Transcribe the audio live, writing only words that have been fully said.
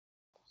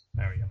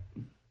There we go.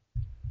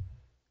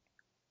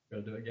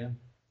 Gotta do it again.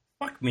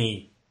 Fuck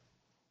me.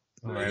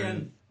 Do it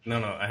again. No,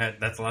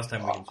 that's the last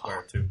time we can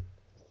swear too.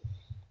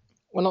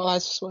 We're not allowed to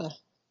swear.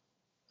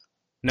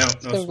 No It's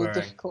going to be swearing.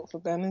 difficult for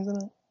Ben,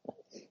 isn't it?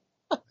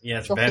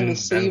 Yes, Dropping the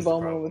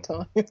C-bomb all the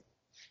time.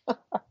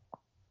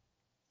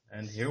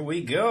 And here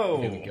we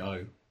go. Here we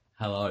go.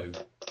 Hello.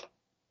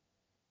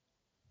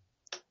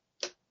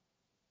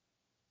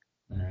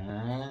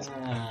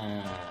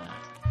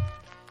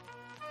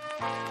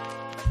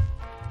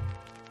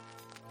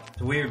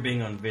 It's weird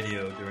being on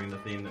video during the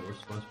theme that we're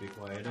supposed to be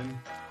quiet in.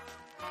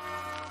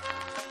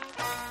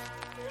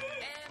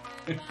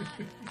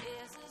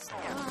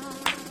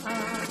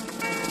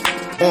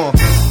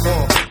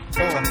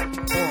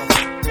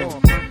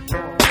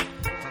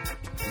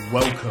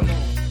 Welcome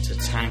to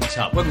Tanked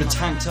Up. Welcome to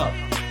Tanked Up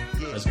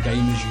as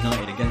Gamers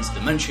United Against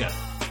Dementia.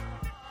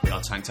 We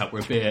are Tanked Up.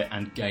 We're a beer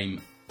and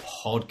game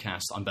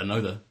podcast. I'm Ben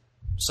Nother,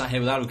 sat here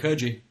with Aadil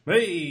Kurji.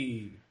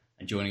 Hey!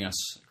 And joining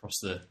us across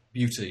the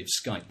beauty of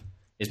Skype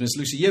is Miss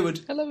Lucy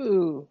Yearwood.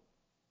 Hello.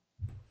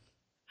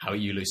 How are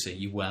you, Lucy?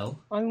 You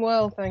well? I'm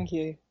well, thank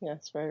you.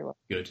 Yes, very well.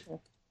 Good. Yeah.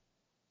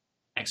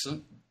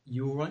 Excellent.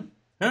 You all right?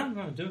 Huh?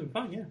 No, I'm doing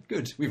fine, yeah.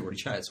 Good. We've already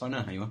chatted, so I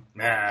know how you are.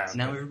 Nah,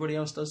 Now everybody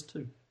else does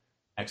too.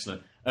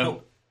 Excellent.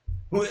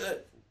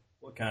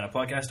 What kind of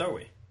podcast are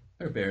we?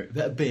 We're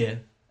a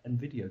beer and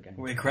video game.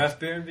 Are we a craft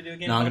beer and video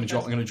game No, I'm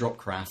podcast? going to drop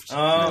craft.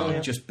 Oh, No, yeah.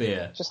 just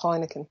beer. Just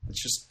Heineken.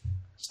 It's just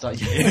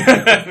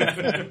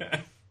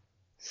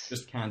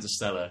just cans of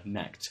Stella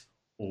necked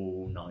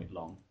all night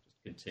long,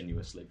 just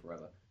continuously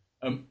forever.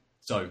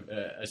 So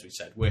as we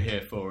said, we're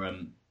here for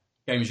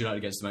Gamers United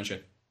Against Dementia.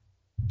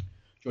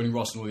 Joining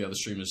Ross and all the other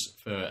streamers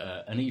for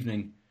an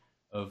evening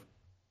of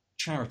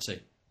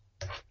charity,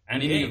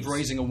 an evening of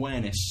raising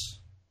awareness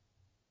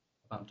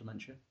about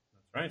dementia.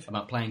 That's right.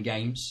 About playing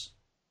games,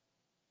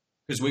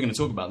 because we're going to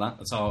talk about that.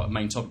 That's our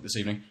main topic this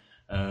evening.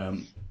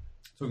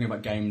 Talking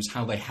about games,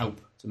 how they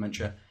help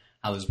dementia,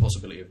 how there's a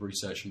possibility of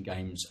researching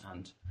games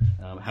and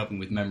helping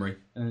with memory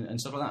and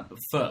stuff like that. But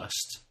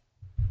first,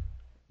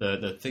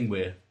 the thing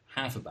we're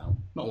half about,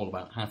 not all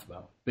about, half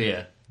about,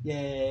 beer.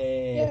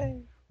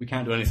 Yay! We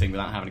can't do anything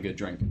without having a good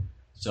drink.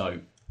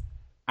 So,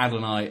 Aadil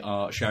and I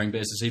are sharing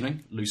beers this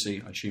evening.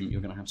 Lucy, I assume you're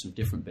going to have some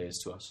different beers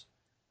to us.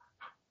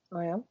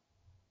 I am.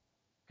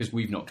 Because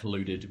we've not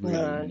colluded really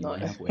No, in any not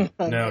way, have we?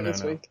 No,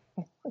 this no. week.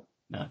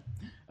 No.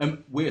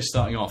 We're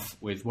starting off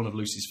with one of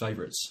Lucy's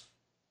favourites.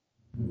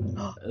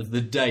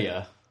 The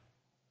DEYA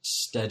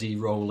Steady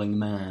Rolling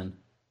Man.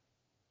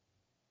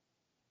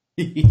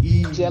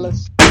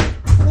 Jealous.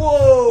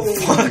 Whoa!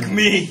 Fuck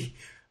me!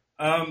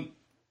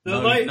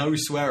 No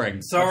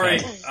swearing. Sorry.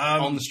 Okay.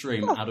 On the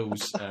stream,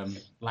 Aadil's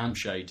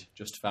lampshade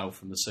just fell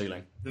from the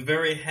ceiling. The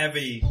very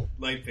heavy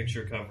light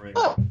fixture covering.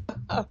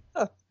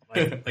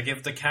 like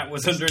if the cat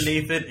was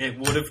underneath it, it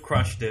would have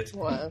crushed it.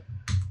 Wow.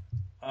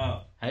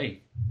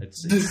 Hey,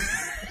 it's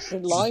It's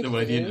live the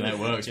way the for you. internet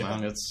works, Yeah.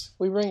 man. It's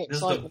We bring This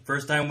is the excitement.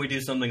 first time we do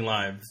something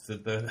live.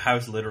 The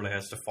house literally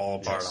has to fall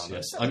apart on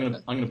yes. this.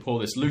 I'm gonna pour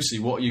this. Lucy,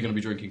 what are you going to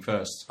be drinking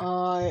first?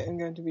 I am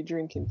going to be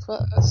drinking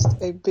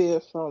first a beer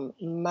from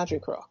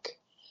Magic Rock,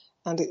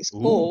 and it's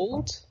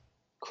called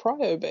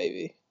Cryo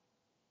Baby.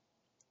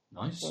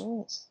 Nice.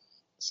 Yes.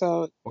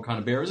 So What kind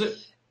of beer is it?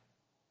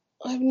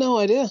 I have no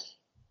idea.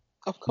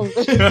 I've come,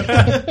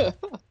 I've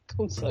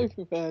come so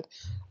prepared.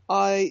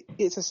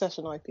 It's a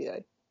session IPA.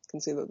 You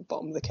can see that at the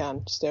bottom of the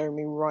can, staring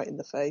me right in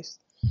the face.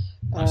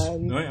 Nice. Oh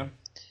yeah.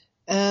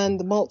 And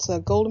the malts are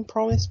Golden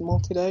Promise,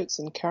 malted oats,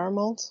 and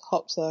caramel.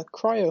 Hops are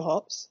cryo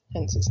hops,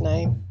 hence its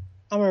name.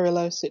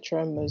 Amarillo,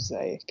 Citra, and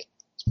Mosaic.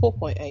 It's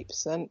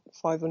 4.8%,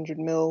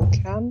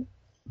 500ml can.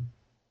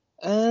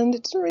 And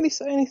it doesn't really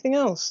say anything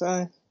else.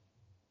 So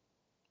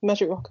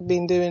Magic Rock have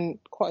been doing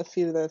quite a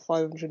few of their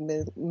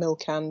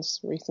 500ml cans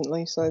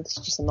recently, so this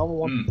is just another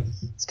one.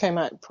 This came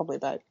out probably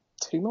about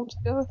 2 months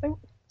ago, I think.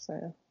 So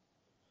yeah.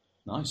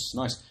 Nice.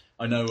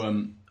 I know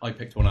I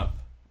picked one up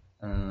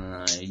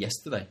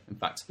yesterday, in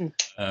fact.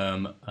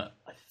 I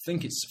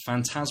think it's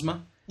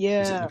Phantasma.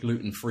 Yeah. Is it the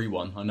gluten-free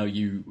one? I know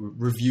you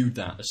reviewed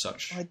that as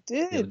such. I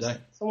the other did. day.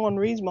 Someone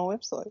reads my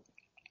website.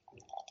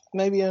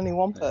 Maybe only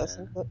one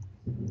person, but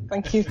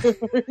thank you for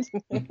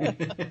reading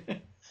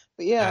it.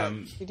 But yeah,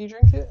 did you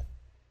drink it?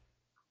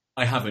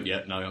 I haven't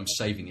yet, no. I'm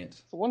saving it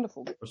It's a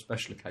wonderful beer. for a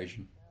special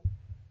occasion.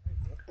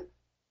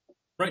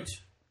 Right.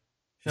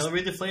 Shall I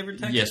read the flavor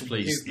text? Yes,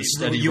 please. The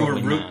Steady you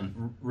Rolling were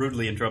Man.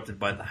 rudely interrupted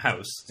by the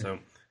house. So,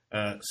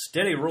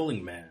 Steady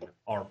Rolling Man,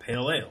 our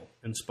pale ale,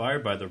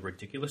 inspired by the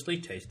ridiculously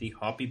tasty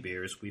hoppy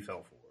beers we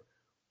fell for.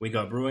 We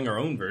got brewing our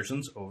own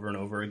versions over and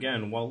over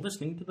again while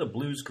listening to the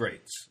blues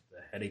greats.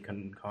 The heady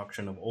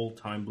concoction of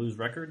old-time blues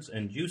records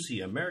and juicy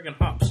American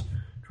hops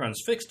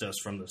transfixed us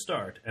from the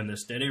start, and the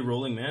Steady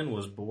Rolling Man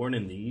was born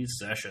in these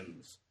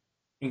sessions.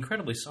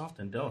 Incredibly soft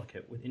and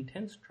delicate, with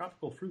intense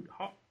tropical fruit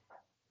hop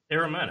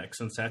aromatics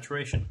and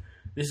saturation.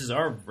 This is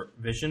our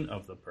vision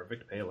of the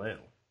perfect pale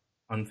ale.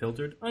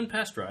 Unfiltered,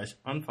 unpasteurized,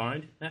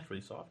 unfined,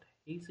 naturally soft,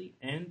 hazy,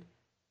 and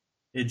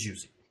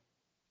juicy.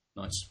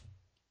 Nice.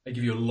 They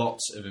give you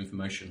lots of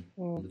information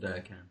on the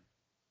DEYA can.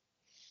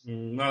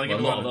 Well, A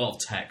lot of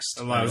text.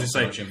 I was just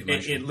saying,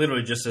 it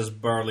literally just says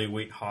barley,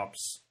 wheat,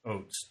 hops,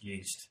 oats,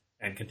 yeast,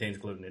 and contains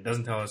gluten. It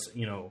doesn't tell us,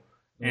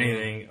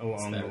 anything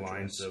along the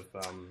lines of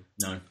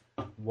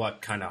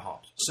what kind of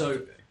hops.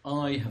 So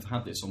I have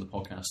had this on the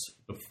podcast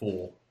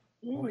before.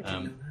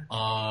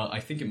 I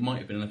think it might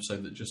have been an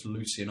episode that just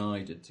Lucy and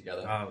I did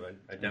together. Oh,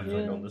 I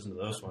definitely don't listen to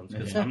those ones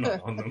because I'm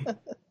not on them.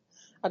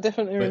 I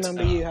definitely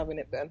remember you having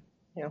it, Ben.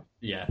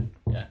 Yeah.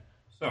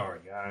 Sorry,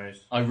 guys.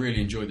 I really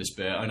enjoy this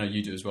beer. I know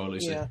you do as well,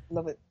 Lucy. Yeah,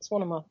 love it. It's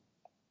one of my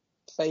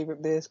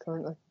favourite beers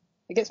currently.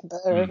 It gets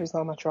better every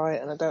time I try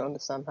it, and I don't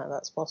understand how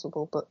that's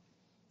possible, but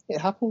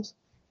it happens.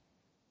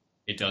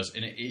 It does,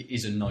 and it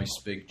is a nice,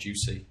 big,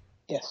 juicy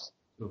sort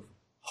of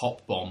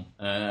hop bomb.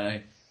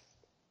 I'm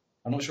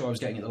not sure I was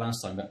getting it the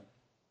last time, but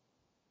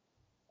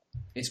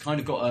it's kind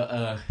of got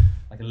a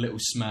little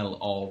smell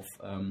of.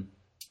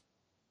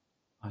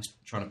 I was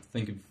trying to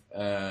think of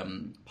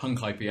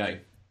punk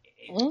IPA.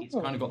 It's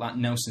kind of got that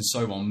Nelson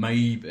Sauvin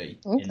maybe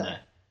in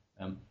there.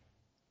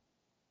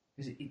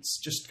 It's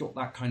just got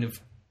that kind of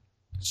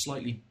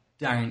slightly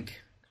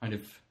dank kind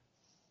of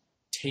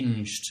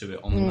tinge to it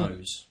on the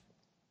nose.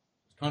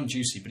 It's kind of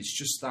juicy, but it's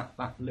just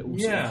that little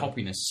sort of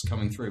hoppiness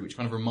coming through, which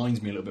kind of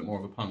reminds me a little bit more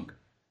of a punk.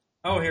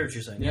 Oh, I hear what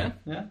you're saying. Yeah.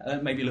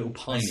 Maybe a little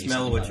piney. I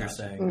smell what you're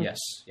saying. Yes,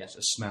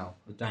 a smell.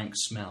 A dank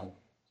smell.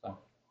 So,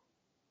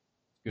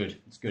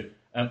 it's good.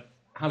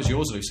 How's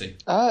yours, Lucy?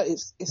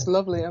 It's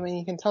lovely. I mean,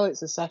 you can tell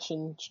it's a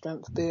session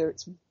strength beer.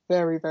 It's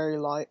very, very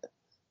light.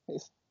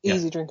 It's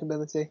easy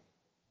drinkability.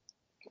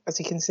 As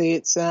you can see,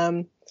 it's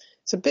a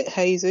bit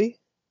hazy.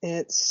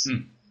 It's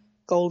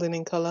golden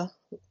in colour,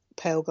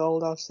 pale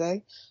gold, I'd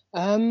say.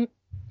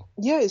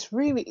 It's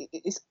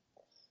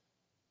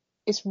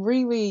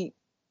really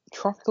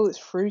tropical. It's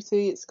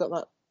fruity. It's got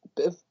that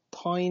bit of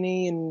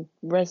piney and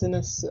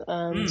resinous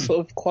sort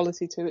of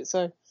quality to it.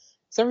 So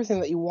it's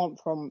everything that you want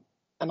from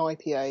an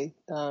IPA,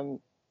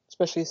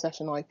 especially a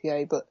session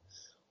IPA. But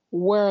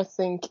where I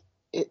think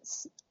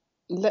it's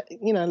let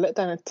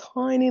down a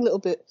tiny little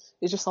bit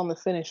is just on the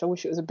finish. I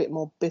wish it was a bit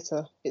more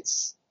bitter.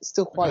 It's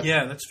still quite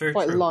that's very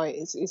quite true. light.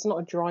 It's not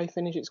a dry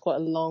finish. It's quite a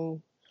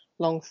long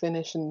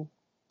finish.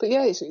 But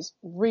it's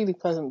really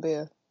pleasant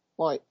beer.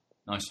 Like,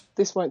 nice.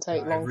 This won't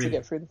take long to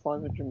get through the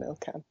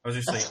 500ml can. I was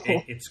just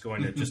saying, it's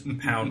going to just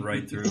pound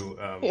right through.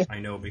 I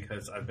know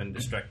because I've been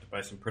distracted by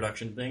some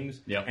production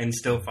things and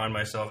still find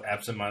myself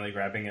absentmindedly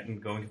grabbing it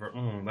and going for,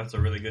 that's a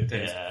really good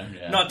taste.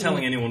 Not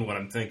telling anyone what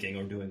I'm thinking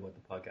or doing with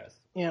the podcast.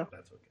 Yeah.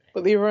 That's okay.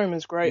 But the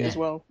aroma's great as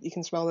well. You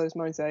can smell those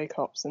mosaic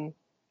hops and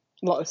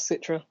a lot of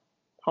citra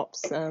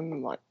hops,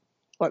 like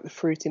the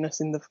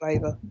fruitiness in the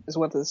flavour as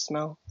well as the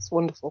smell. It's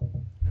wonderful.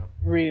 Yeah.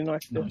 Really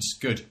nice. Nice.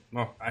 Good.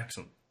 Oh,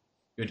 excellent.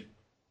 Good.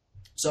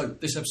 So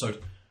this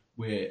episode,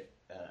 we're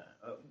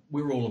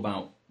all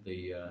about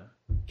the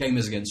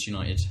Gamers Against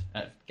United.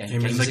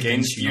 Gamers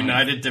Against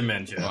United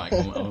Dementia. Right,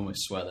 I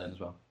almost swear then as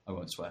well. I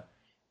won't swear.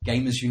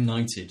 Gamers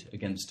United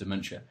Against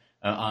Dementia.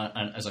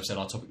 And as I've said,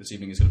 our topic this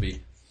evening is going to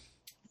be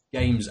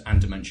games and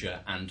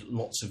dementia, and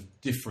lots of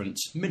different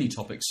mini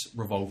topics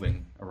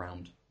revolving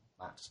around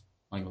that.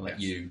 I'm going to let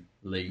you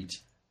lead.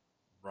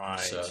 Right.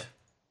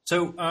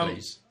 So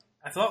please.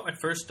 I thought at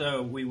first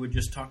we would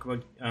just talk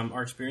about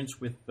our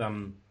experience with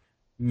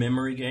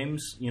memory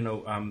games.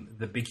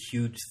 The big,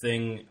 huge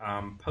thing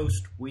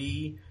post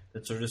Wii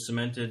that sort of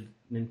cemented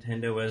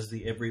Nintendo as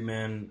the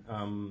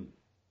everyman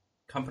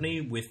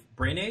company with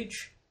Brain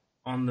Age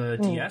on the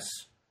DS.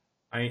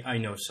 I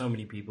know so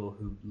many people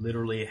who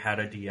literally had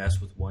a DS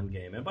with one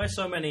game. And by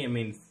so many, I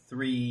mean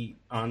 3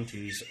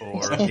 aunties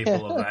or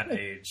people of that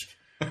age.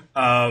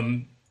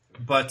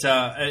 But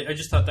I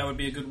just thought that would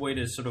be a good way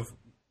to sort of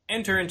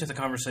enter into the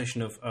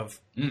conversation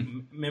of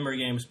memory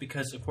games,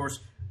 because, of course,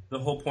 the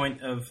whole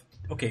point of...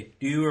 Okay,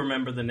 do you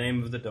remember the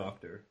name of the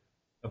doctor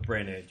of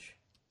Brain Age?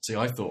 See,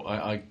 I thought...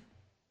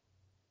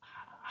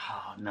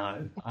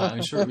 no.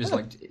 I'm sure it was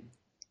like...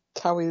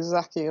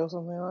 Kawasaki or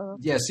something like that.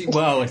 Yeah, see,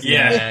 well...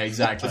 yeah,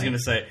 exactly. I was going to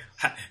say,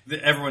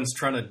 everyone's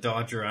trying to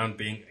dodge around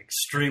being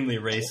extremely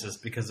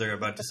racist because they're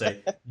about to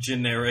say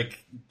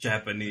generic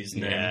Japanese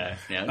name. Yeah.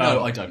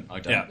 No, I don't.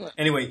 Yeah.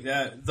 Anyway,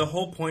 the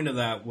whole point of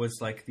that was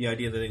like the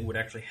idea that it would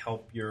actually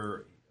help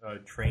your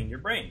train your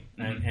brain.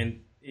 Mm-hmm.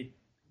 And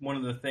one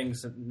of the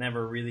things that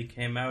never really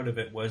came out of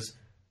it was,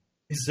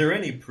 is there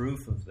any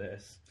proof of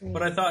this?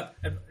 But I thought,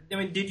 do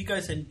you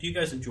guys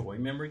enjoy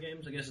memory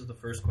games? I guess is the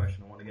first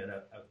question I want to get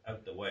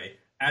out the way.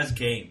 As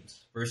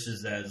games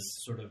versus as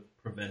sort of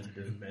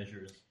preventative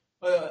measures.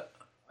 I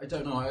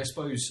don't know. I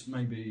suppose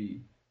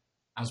maybe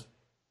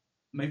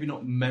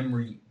not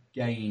memory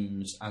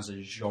games as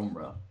a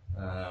genre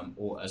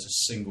or as a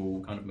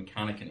single kind of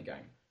mechanic in a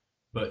game,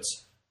 but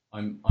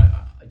I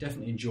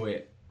definitely enjoy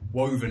it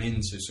woven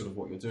into sort of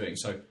what you're doing.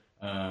 So if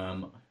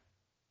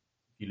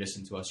you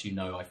listen to us,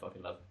 I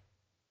fucking love.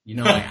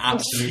 I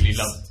absolutely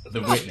love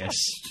The Witness.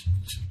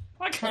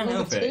 I can't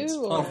help it. It's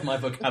part of my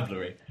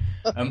vocabulary.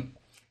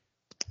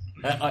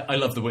 I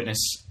love The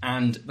Witness,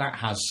 and that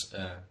has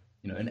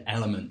an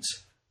element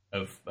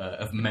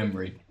of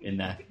memory in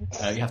there.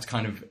 You have to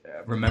kind of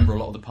remember a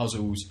lot of the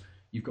puzzles.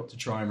 You've got to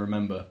try and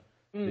remember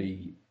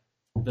the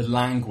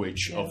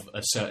language of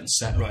a certain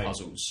set of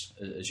puzzles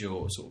as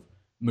you're sort of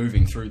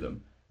moving through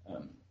them.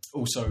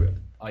 Also,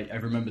 I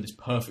remember this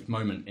perfect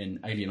moment in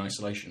Alien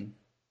Isolation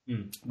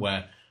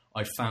where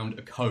I found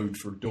a code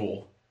for a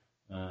door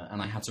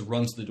and I had to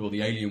run to the door.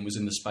 The alien was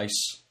in the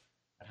space.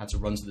 I had to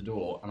run to the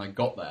door and I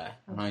got there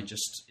and it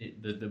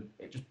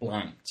just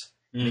blanked.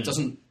 And it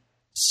doesn't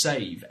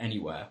save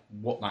anywhere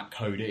what that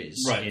code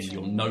is in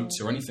your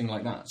notes or anything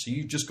like that. So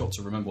you've just got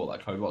to remember what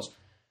that code was.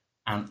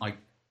 And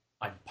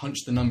I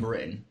punched the number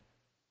in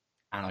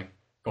and I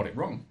got it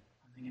wrong.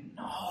 I'm thinking,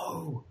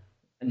 no.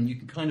 And you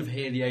can kind of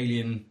hear the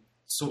alien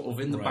sort of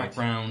in the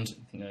background.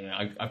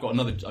 I've got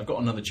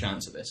another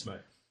chance at this. Right.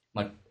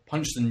 And I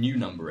punched the new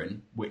number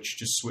in, which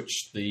just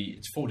switched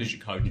it's a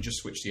 4-digit code, and it just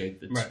switched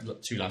the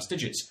two last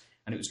digits,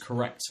 and it was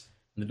correct.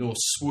 And the door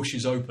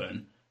swooshes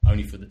open,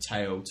 only for the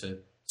tail to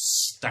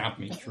stab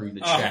me through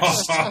the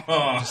chest.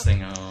 Just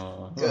thinking,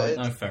 right,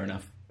 no, fair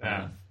enough.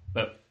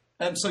 But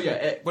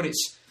when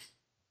it's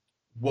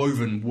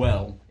woven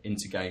well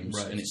into games,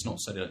 and it's not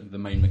the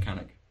main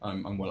mechanic,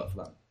 I'm well up for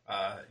that.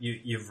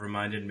 You've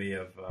reminded me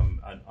of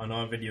a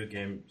non-video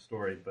game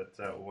story, but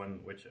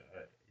one which is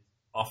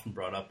often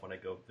brought up when I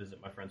go visit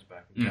my friends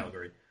back in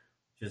Calgary.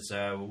 Which is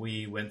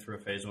we went through a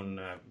phase when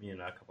me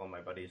and a couple of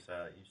my buddies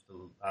used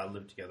to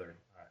live together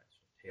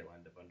tail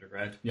end of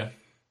undergrad. Yeah.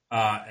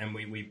 And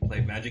we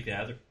played Magic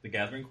the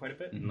Gathering quite a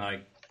bit, and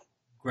I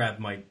grabbed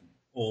my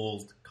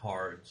old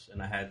cards,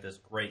 and I had this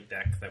great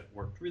deck that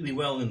worked really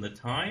well in the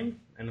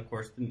time, and of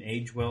course didn't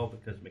age well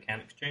because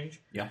mechanics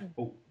change. Yeah.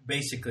 But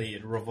basically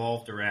it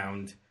revolved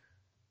around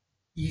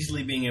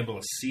easily being able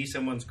to see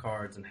someone's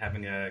cards and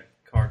having a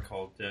card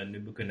called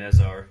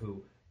Nebuchadnezzar,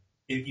 who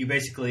you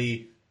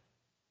basically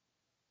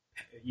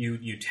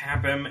you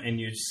tap him and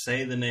you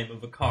say the name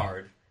of a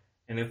card,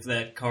 and if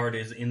that card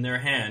is in their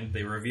hand,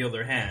 they reveal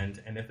their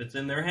hand, and if it's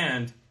in their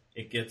hand,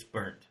 it gets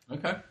burnt.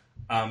 Okay.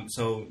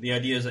 So the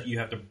idea is that you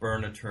have to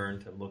burn a turn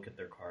to look at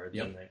their cards,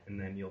 and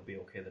then you'll be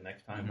okay the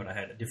next time. But I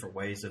had different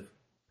ways of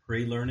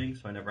pre-learning,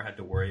 so I never had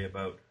to worry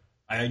about.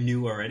 I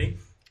knew already,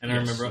 and I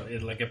remember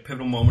like a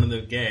pivotal moment in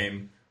the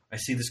game, I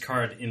see this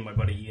card in my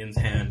buddy Ian's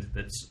hand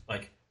that's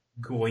like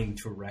going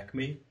to wreck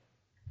me,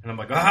 and I'm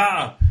like,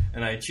 aha!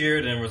 And I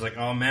cheered and was like,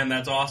 oh man,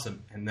 that's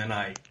awesome. And then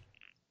I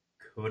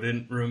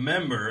couldn't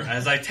remember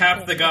as I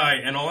tapped the guy,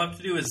 and all I have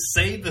to do is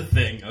say the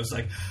thing. I was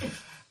like.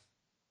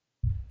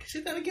 Say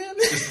that again?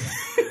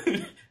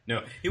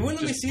 No, he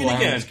wouldn't let me see it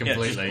again.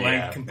 Completely, just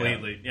blanked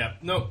completely. Yeah.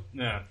 No.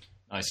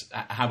 Nice.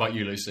 How about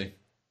you, Lucy?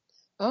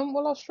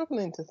 Well, I was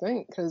struggling to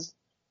think because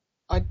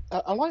I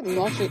like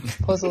logic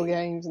puzzle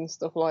games and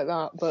stuff like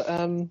that. But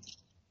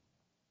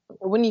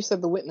when you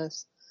said The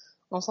Witness,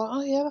 I was like,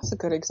 oh yeah, that's a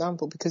good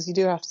example because you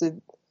do have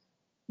to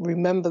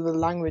remember the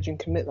language and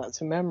commit that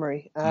to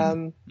memory.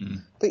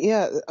 But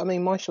yeah, I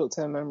mean, my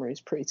short-term memory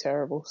is pretty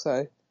terrible.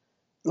 So.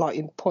 Like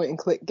in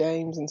point-and-click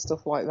games and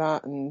stuff like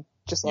that, and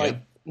just like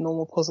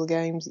normal puzzle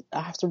games,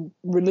 I have to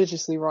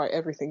religiously write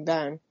everything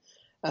down.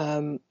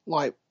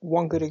 Like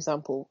one good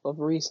example of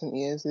recent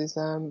years is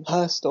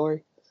Her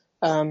Story.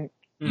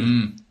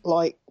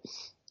 Like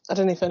I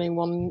don't know if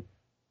anyone,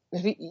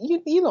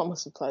 you lot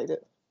must have played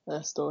it.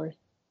 Her Story.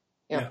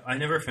 Yeah, I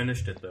never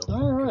finished it though.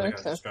 Oh, right, I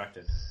got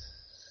distracted.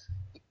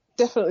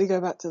 Definitely go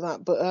back to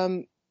that, but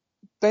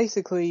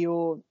basically,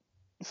 for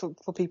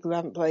people who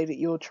haven't played it,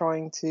 you're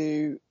trying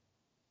to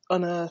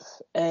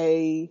unearth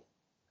a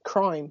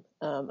crime,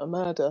 a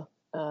murder,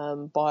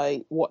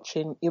 by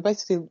watching. You're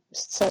basically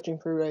searching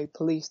through a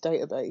police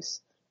database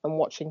and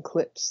watching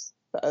clips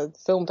that are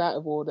filmed out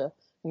of order,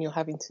 and you're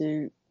having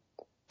to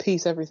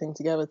piece everything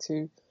together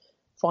to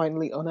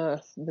finally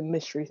unearth the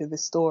mystery to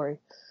this story.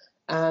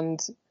 And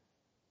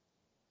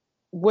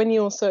when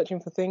you're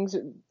searching for things,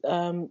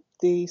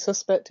 the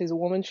suspect is a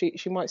woman.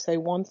 She might say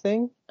one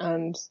thing,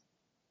 and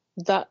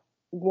that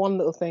one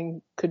little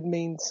thing could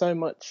mean so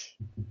much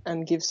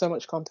and give so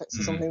much context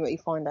to something that you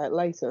find out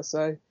later.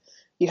 So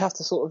you have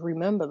to sort of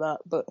remember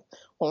that. But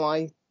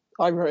I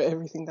wrote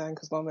everything down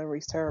because my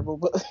memory's terrible.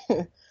 But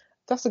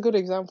that's a good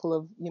example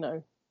of,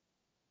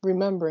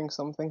 remembering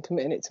something,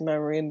 committing it to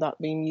memory, and that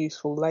being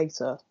useful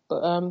later.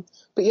 But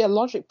yeah,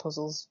 logic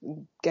puzzles,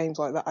 games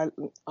like that,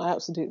 I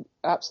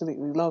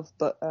absolutely love.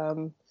 But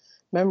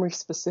memory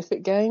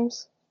specific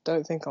games,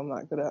 don't think I'm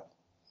that good at.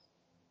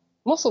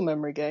 Muscle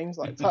memory games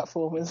like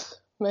platformers,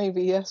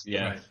 maybe yes.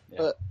 Yeah.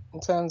 But in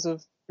terms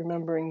of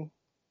remembering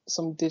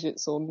some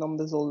digits or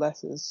numbers or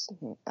letters,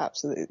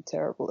 absolutely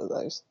terrible at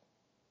those.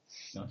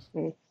 Nice.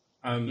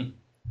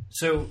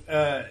 So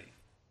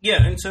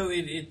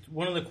it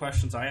one of the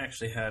questions I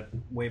actually had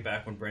way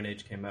back when Brain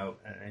Age came out,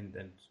 and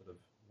sort of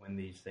when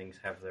these things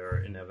have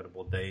their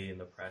inevitable day in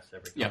the press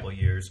every couple of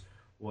years,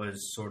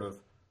 was sort of,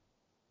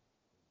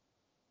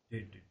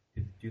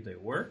 do they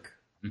work?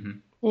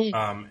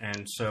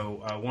 And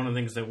so one of the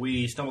things that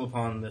we stumbled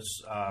upon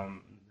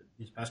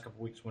these past couple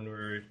of weeks when we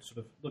were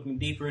sort of looking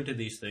deeper into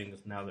these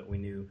things, now that we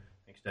knew,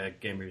 thanks to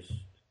Gamers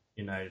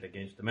United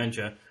Against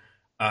Dementia,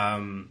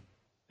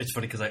 It's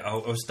funny because I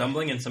was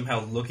stumbling and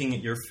somehow looking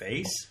at your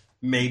face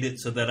made it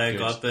so that I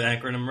got the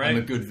acronym right. I'm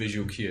a good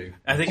visual cue.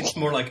 I think it's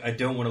more like I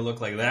don't want to look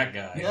like that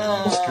guy.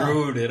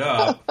 Screwed it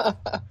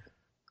up.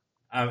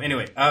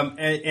 Anyway,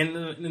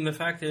 and the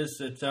fact is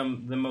that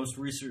the most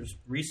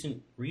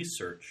recent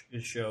research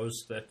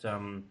shows that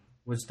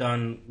was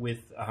done with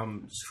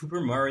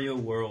Super Mario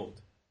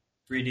World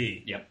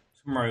 3D. Yep.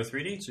 Super Mario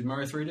 3D? Super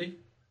Mario 3D?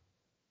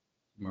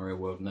 Mario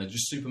World. No,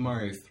 just Super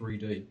Mario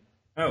 3D.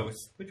 Oh,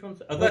 which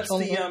one's... Oh, that's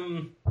the...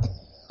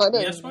 I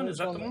don't yes one? Is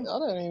that the one? I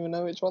don't even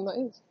know which one that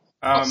is.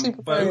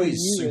 But who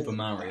is Super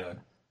Mario?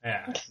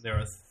 Yeah, there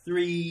are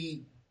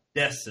 3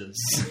 Desses.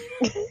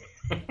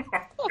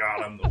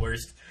 God, I'm the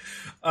worst.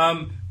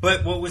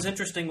 But what was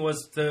interesting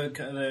was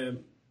the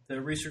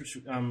research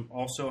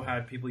also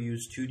had people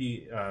use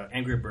 2D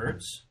Angry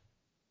Birds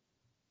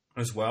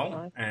as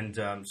well, and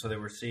so they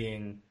were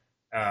seeing,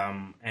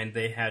 and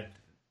they had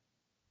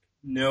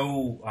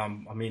no,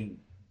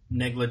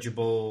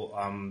 negligible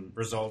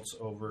results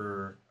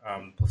over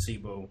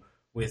placebo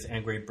with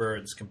Angry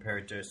Birds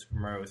compared to Super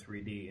Mario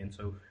 3D, and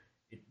so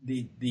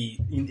the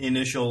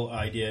initial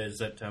idea is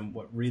that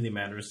what really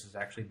matters is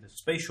actually the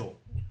spatial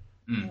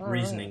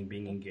reasoning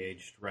being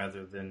engaged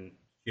rather than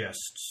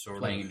just sort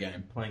playing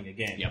of playing a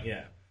game. Yep.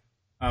 Yeah.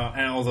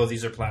 And although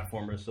these are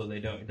platformers, so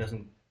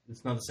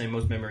it's not the same.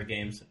 Most memory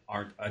games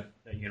aren't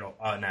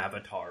an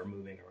avatar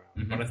moving around.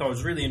 Mm-hmm. But I thought it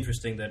was really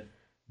interesting that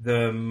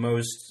the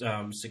most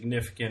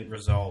significant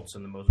results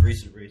in the most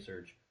recent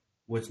research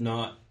was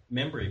not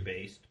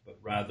memory-based, but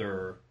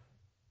rather,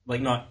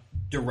 not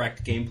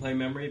direct gameplay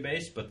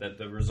memory-based, but that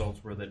the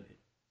results were that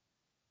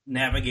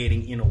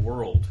navigating in a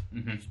world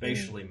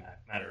spatially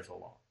matters a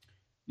lot.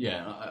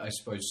 Yeah, I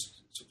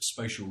suppose sort of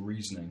spatial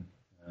reasoning,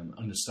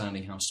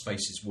 understanding how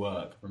spaces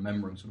work,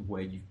 remembering sort of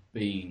where you've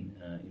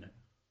been,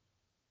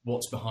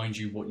 what's behind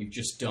you, what you've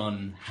just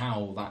done,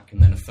 how that can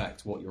then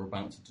affect what you're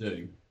about to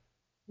do.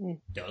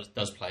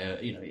 Does play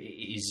it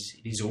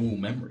is all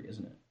memory,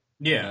 isn't it?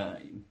 Yeah.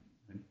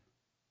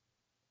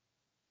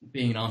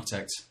 Being an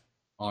architect,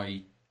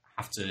 I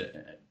have to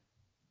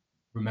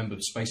remember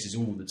spaces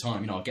all the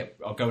time. I'll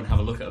go and have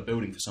a look at a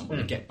building for someone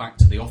and get back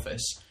to the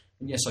office.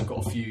 And yes, I've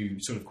got a few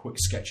sort of quick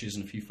sketches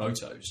and a few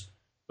photos,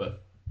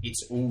 but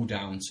it's all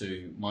down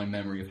to my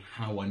memory of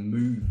how I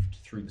moved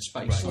through the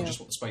space, not just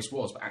what the space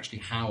was, but actually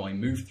how I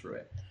moved through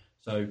it.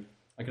 So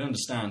I can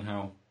understand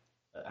how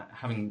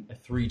having a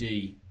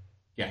 3D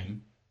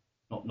game,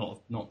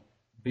 not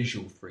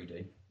visual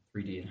 3D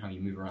and how you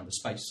move around the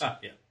space,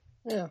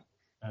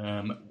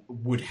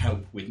 would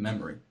help with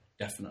memory,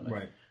 definitely.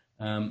 Right.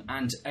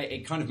 And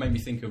it kind of made me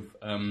think of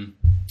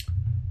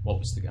what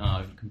was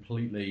I've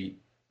completely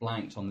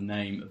blanked on the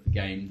name of the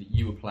game that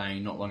you were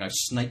playing not long ago.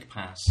 Snake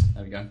Pass.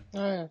 There we go.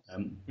 Oh yeah.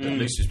 That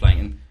Lucy was playing,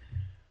 and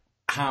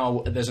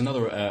how there's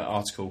another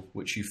article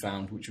which you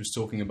found which was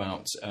talking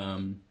about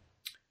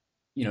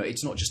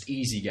it's not just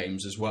easy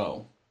games as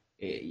well.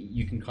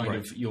 You can kind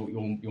of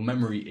your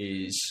memory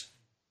is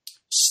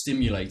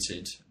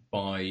stimulated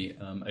by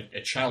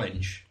a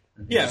challenge.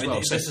 Yeah, well.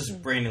 This is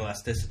brain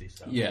elasticity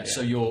stuff. Yeah, so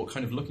you're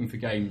kind of looking for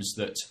games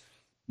that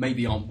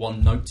maybe aren't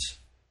one note,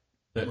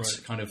 that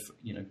kind of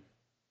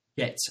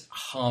get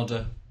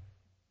harder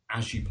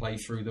as you play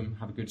through them,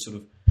 have a good sort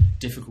of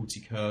difficulty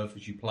curve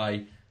as you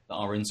play, that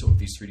are in sort of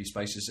these 3D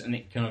spaces. And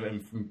it kind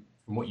of, from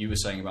what you were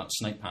saying about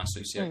Snake Pass,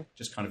 Lucy,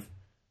 just kind of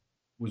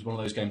was one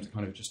of those games that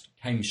kind of just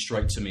came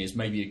straight to me as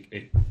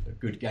maybe a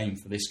good game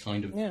for this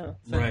kind of thing.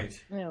 Right.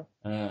 Yeah.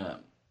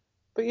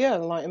 But yeah,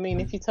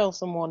 if you tell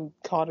someone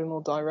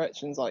cardinal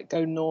directions, like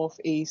go north,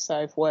 east,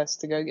 south,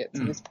 west to go get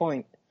to this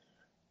point,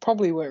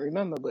 probably won't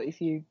remember. But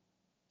if you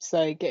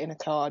say get in a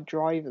car,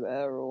 drive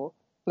there, or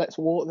let's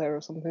walk there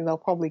or something, they'll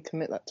probably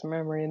commit that to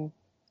memory and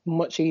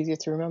much easier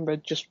to remember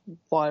just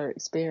via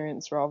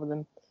experience rather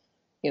than,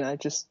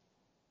 just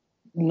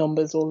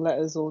numbers or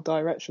letters or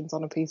directions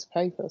on a piece of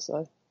paper.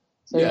 So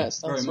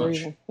that's very the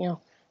reason. Yeah.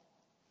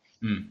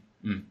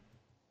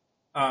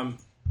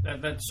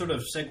 That sort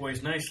of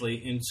segues nicely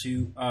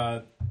into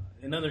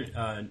another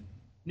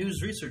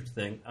news research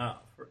thing.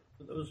 For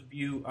those of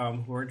you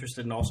who are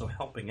interested in also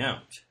helping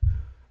out,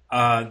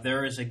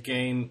 there is a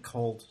game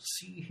called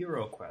Sea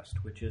Hero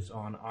Quest, which is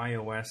on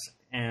iOS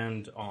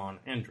and on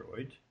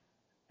Android,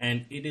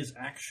 and it is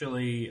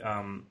actually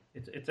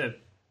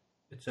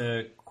it's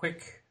a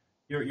quick.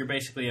 You're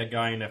basically a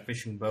guy in a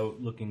fishing boat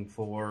looking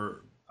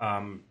for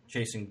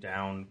chasing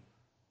down.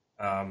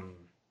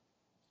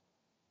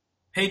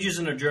 Pages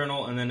in a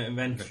journal, and then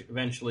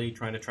eventually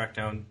trying to track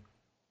down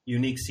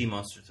unique sea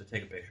monsters to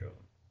take a picture of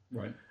them.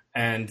 Right.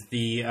 And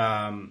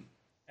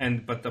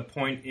but the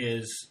point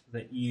is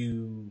that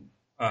you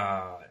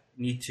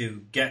need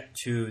to get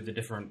to the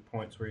different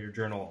points where your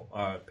journal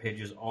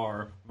pages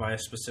are via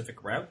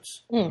specific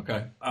routes.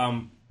 Okay.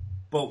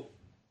 But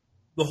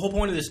the whole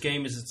point of this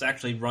game is it's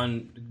actually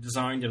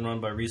designed and run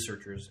by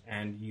researchers,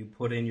 and you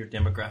put in your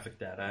demographic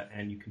data,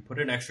 and you can put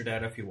in extra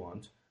data if you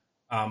want.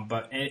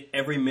 But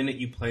every minute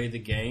you play the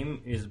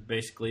game is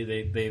basically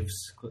they've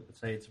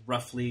say it's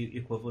roughly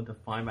equivalent to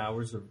 5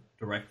 hours of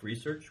direct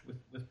research with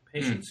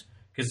patients,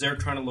 because they're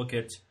trying to look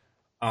at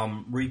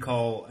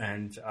recall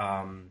and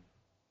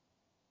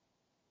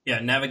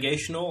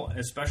navigational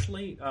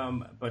especially,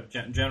 but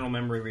general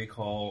memory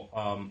recall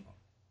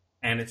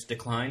and its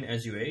decline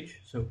as you age.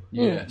 So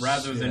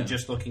rather than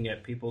just looking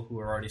at people who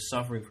are already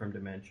suffering from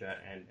dementia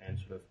and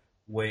sort of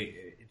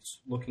it's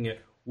looking at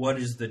what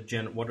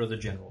are the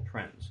general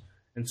trends.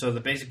 And so the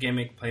basic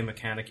gameplay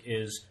mechanic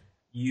is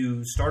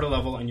you start a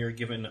level and you're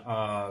given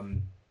a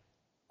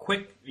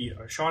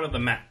shot of the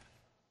map.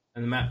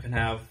 And the map can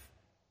have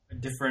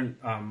different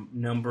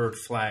numbered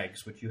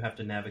flags, which you have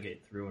to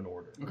navigate through in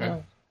order.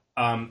 Okay.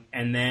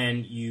 And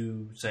then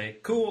you say,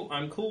 cool,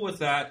 I'm cool with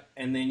that.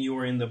 And then you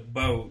are in the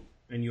boat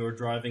and you're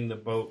driving the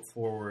boat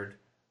forward.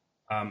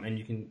 And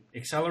you can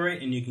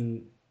accelerate and you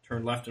can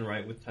turn left and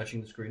right with touching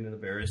the screen in the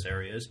various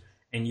areas.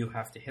 And you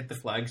have to hit the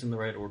flags in the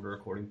right order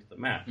according to the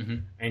map. Mm-hmm.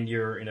 And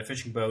you're in a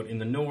fishing boat in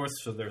the north,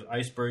 so there's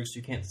icebergs, so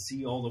you can't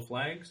see all the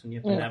flags, and you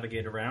have to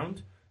navigate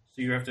around.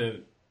 So you have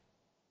to,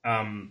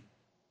 so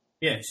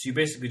you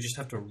basically just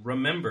have to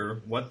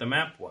remember what the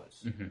map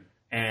was. Mm-hmm.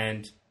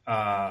 And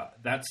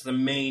that's the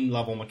main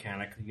level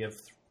mechanic. You have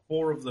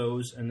 4 of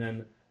those, and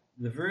then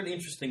the really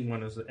interesting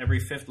one is that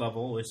every 5th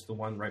level is the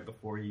one right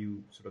before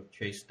you sort of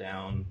chase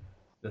down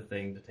the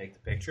thing to take the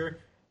picture,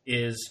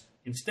 is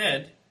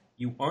instead...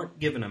 You aren't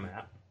given a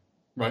map,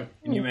 right?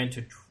 And you're meant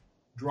to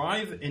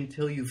drive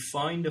until you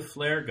find a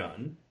flare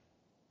gun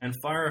and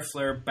fire a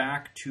flare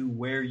back to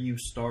where you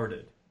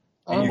started.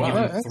 And you're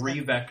given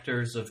 3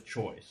 vectors of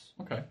choice.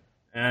 Okay.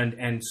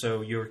 And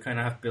so you kind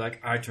of have to be like,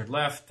 I turned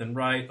left, then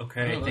right.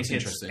 Okay, I think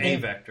it's A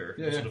vector,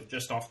 sort of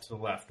just off to the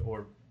left,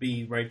 or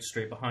B right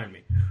straight behind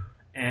me.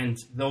 So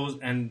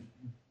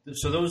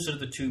those are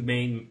the 2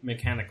 main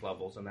mechanic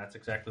levels, and that's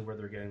exactly where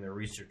they're getting their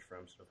research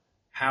from. So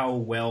how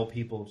well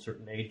people of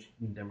certain age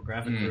and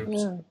demographic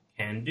groups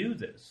can do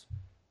this.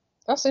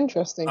 That's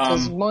interesting,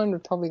 because mine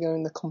would probably go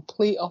in the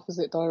complete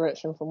opposite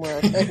direction from where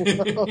I came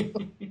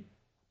from.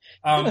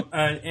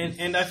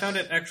 And I found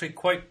it actually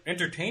quite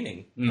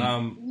entertaining.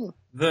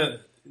 The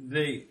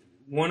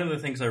one of the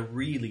things I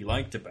really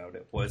liked about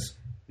it was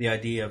the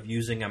idea of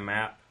using a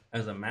map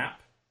as a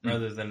map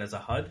rather than as a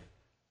HUD.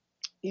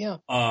 Yeah.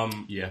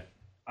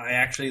 I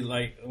actually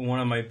like one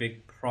of my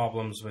big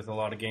problems with a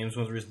lot of games.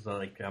 One of the reasons I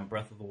like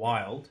Breath of the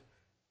Wild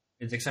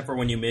is, except for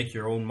when you make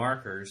your own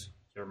markers,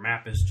 your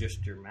map is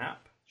just your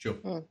map.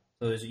 Sure.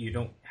 So you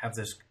don't have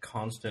this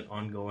constant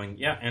ongoing.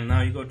 Yeah, and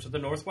now you go to the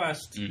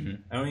northwest.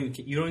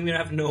 Mm-hmm. You don't even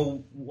have to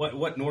know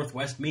what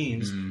northwest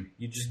means.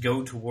 You just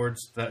go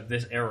towards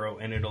this arrow,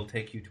 and it'll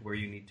take you to where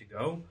you need to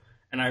go.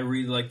 And I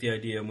really like the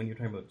idea when you're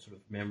talking about sort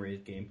of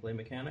memory gameplay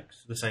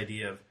mechanics. This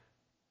idea of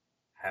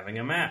having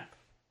a map,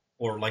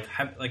 or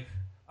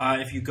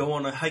if you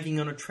go hiking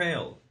on a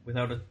trail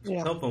without a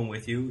cell phone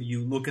with you,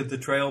 you look at the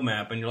trail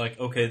map and you're like,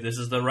 okay, this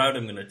is the route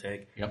I'm going to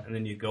take. Yep. And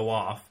then you go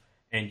off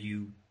and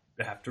you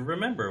have to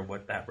remember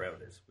what that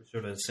route is, which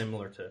sort of is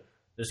similar to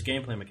this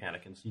gameplay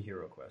mechanic in Sea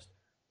Hero Quest.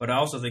 But I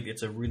also think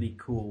it's a really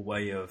cool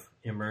way of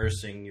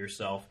immersing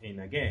yourself in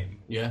a game.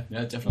 Yeah,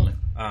 definitely.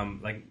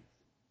 Like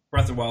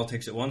Breath of the Wild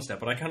takes it one step,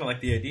 but I kind of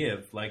like the idea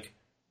of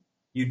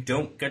you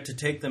don't get to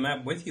take the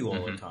map with you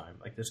all the time.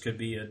 Like this could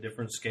be a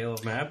different scale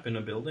of map in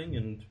a building,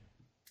 and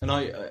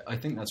I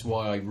think that's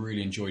why I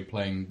really enjoyed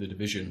playing The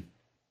Division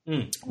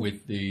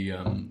with the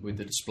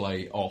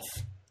display off.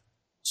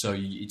 So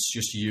it's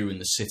just you in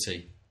the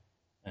city,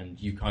 and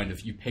you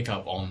pick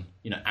up on,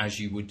 as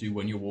you would do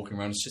when you're walking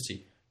around a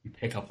city, you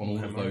pick up on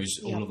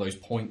all of those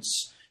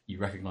points. You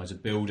recognise a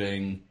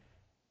building.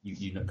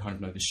 You kind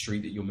of know the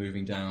street that you're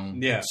moving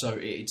down. Yeah. So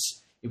it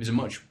was a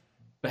much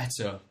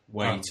better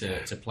way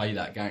to play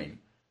that game.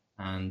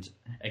 And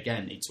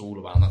again, that's all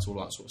about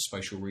sort of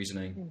spatial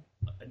reasoning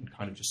and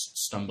kind of just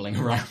stumbling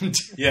around.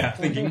 Yeah.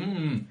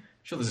 Thinking,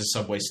 sure there's a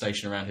subway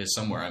station around here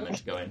somewhere I'm meant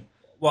to go in.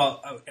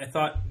 Well,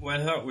 what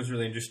I thought was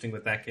really interesting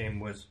with that game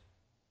was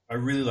I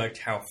really liked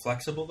how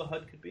flexible the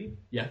HUD could be.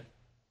 Yeah.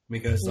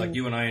 Because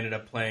you and I ended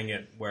up playing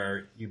it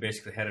where you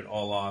basically had it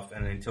all off,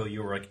 and until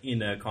you were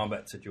in a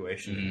combat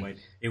situation,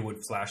 it would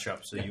flash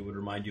up, so you would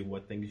remind you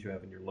what things you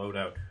have in your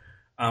loadout.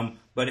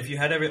 But if you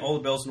had all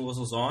the bells and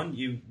whistles on,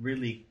 your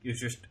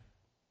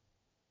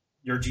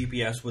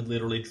GPS would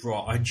literally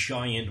draw a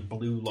giant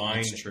blue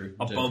line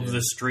above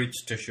the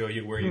streets to show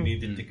you where you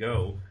needed to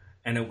go,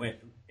 and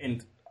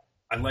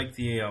I like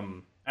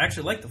I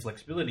actually like the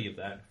flexibility of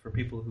that for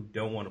people who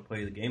don't want to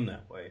play the game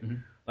that way. Mm-hmm.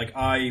 Like,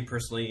 I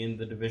personally, in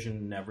The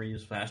Division, never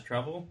use fast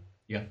travel.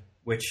 Yeah.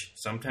 Which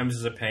sometimes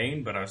is a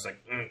pain, but I was like,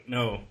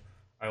 no,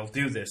 I'll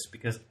do this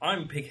because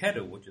I'm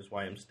pig-headed, which is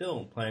why I'm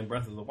still playing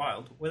Breath of the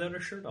Wild without a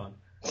shirt on.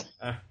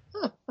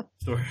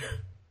 Story.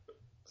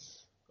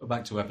 Go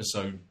back to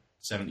episode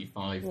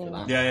 75 for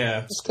that.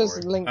 Yeah. It's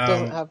because Link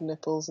doesn't have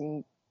nipples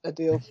and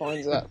Aadil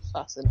finds that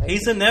fascinating.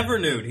 He's a never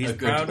nude. He's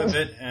proud of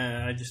it,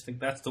 and I just think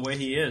that's the way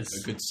he is.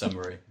 A good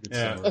summary.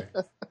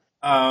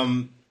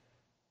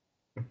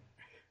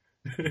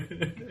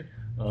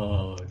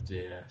 Oh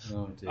dear.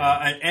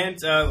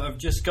 I've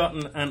just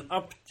gotten an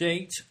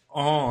update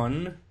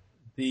on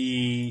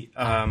the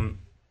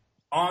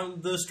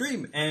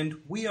stream, and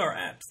we are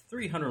at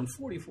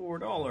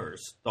 $344.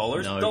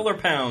 Dollar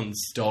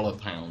pounds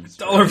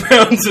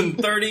and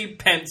 30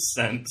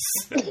 cents.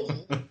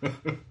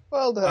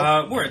 Well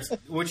done.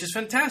 Which is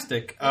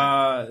fantastic.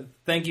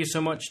 Thank you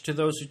so much to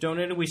those who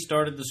donated. We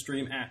started the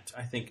stream at,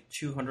 I think,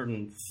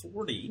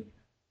 240.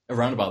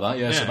 Around about that,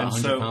 yeah. So about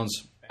 £100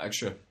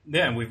 extra.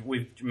 Yeah, and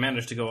we've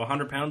managed to go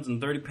 £100 and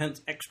 30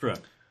 pence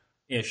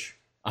extra-ish.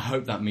 I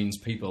hope that means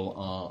people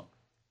are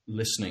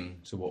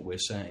listening to what we're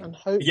saying. And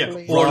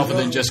hopefully... Rather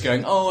than just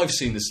going, oh, I've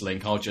seen this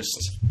link, I'll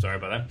just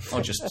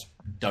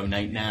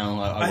donate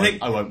now.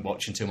 I won't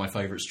watch until my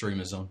favourite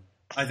streamer's on.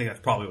 I think that's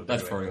probably what they're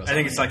doing. Probably I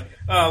think it's like,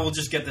 we'll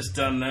just get this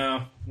done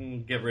now.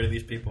 Get rid of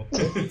these people.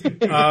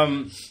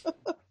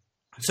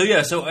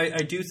 So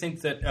I do think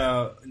that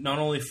not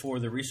only for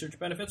the research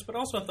benefits, but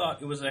also I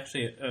thought it was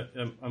actually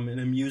an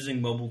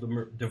amusing mobile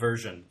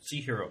diversion.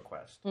 Sea Hero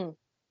Quest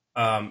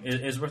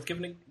is worth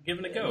giving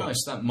a go.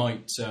 Nice. That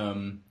might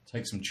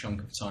take some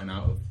chunk of time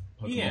out of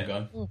Pokemon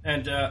Go.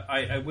 And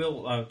I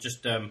will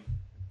just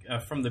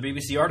from the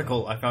BBC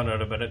article I found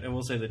out about it, I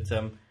will say that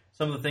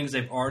some of the things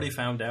they've already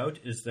found out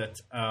is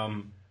that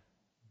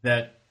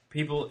that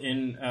people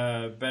in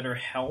better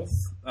health,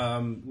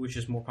 which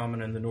is more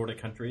common in the Nordic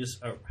countries,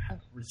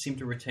 seem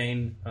to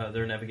retain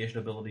their navigation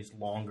abilities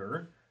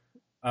longer.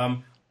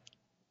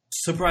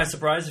 Surprise,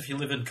 surprise, if you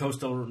live in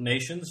coastal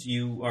nations,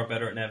 you are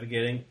better at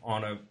navigating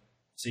on a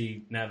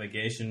sea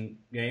navigation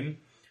game.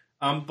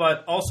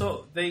 But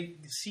also, they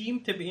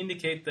seem to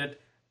indicate that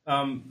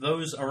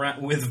those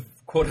around with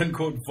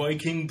quote-unquote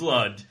Viking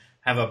blood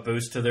have a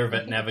boost to their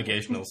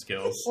navigational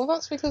skills. Well,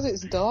 that's because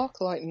it's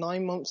dark like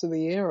 9 months of the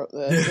year up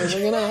there. So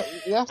you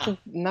have to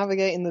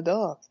navigate in the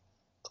dark.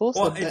 Of course.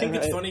 Well, I think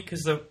it's funny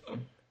because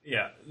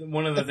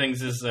one of the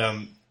things is,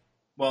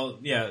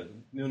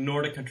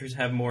 Nordic countries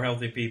have more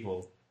healthy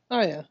people.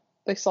 Oh yeah,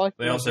 they cycle.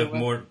 They also have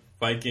more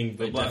Viking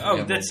blood.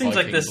 Oh, that seems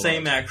like the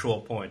same actual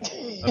point,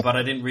 but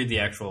I didn't read the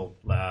actual.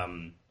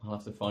 I'll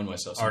have to find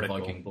myself some article.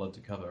 Viking blood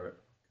to cover it.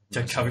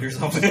 To cover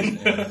yourself in.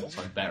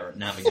 So I'm better at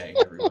navigating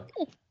everywhere.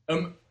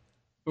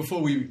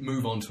 Before we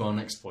move on to our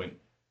next point,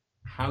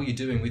 how are you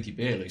doing with your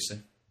beer,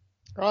 Lucy?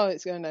 Oh,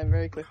 it's going down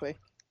very quickly.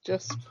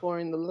 Just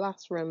pouring the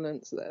last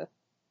remnants there.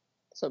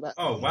 So about.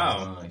 Oh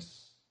wow!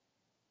 Nice.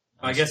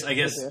 I guess.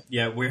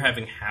 Yeah, we're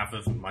having half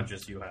as much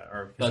as you had.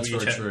 That's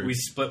very true. We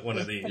split one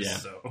of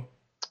these, so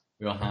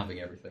we are having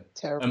everything.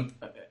 Terrible.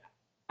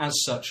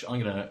 As such,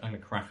 I'm gonna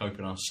crack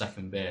open our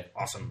second beer.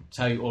 Awesome.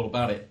 Tell you all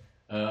about it.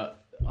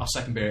 Our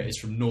second beer is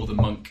from Northern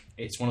Monk.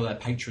 It's one of their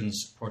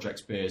Patrons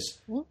Project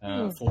beers.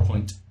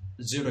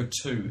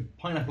 4.02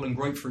 pineapple and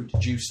grapefruit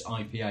juice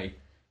IPA,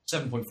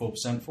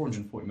 7.4%,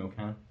 440ml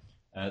can.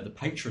 The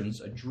patrons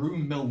are Drew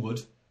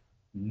Millwood,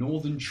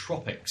 Northern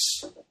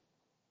Tropics. It's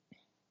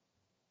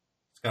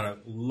got a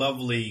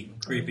lovely,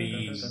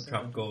 creepy,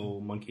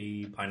 tropical,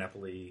 monkey,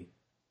 pineapple-y,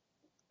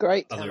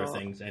 great other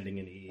things ending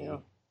in E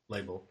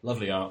label.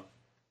 Lovely art.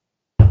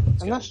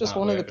 And that's just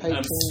one of the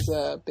patrons'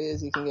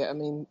 beers you can get. I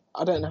mean,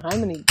 I don't know how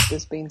many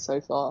there's been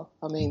so far.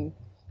 I mean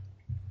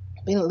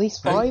at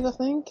least 5, I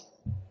think.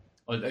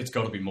 It's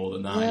got to be more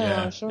than that.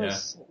 Yeah, sure. Yeah.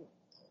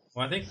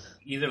 Well, I think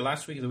either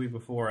last week or the week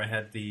before I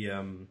had the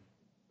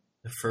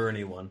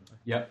Fernie one.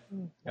 Yep.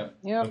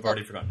 Yeah, I've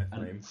already forgotten its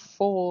name.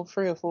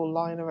 3 or 4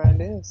 lying around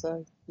here,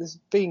 so there's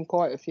been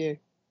quite a few.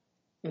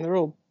 And they're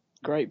all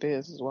great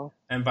beers as well.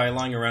 And by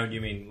lying around,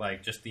 you mean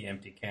like just the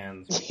empty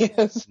cans?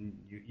 Yes.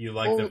 You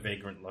like the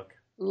vagrant look.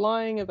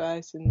 Lying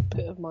about in the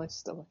pit of my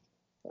stomach.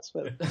 That's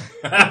what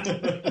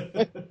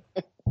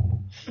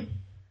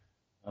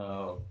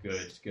Oh,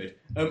 good.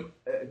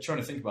 Trying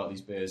to think about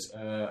these beers.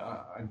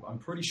 I'm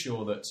pretty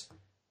sure that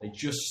they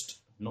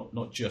just,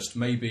 not just,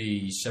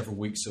 maybe several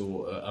weeks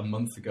or a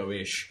month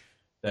ago-ish,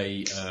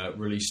 they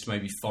released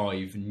maybe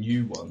 5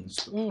 new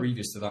ones. But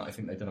previous to that, I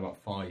think they'd done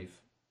about 5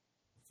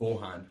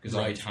 beforehand, because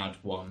I'd had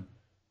one,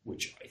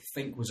 which I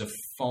think was a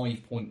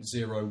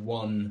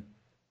 5.01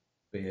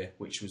 beer,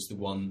 which was the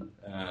one,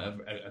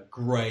 a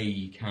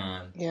grey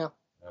can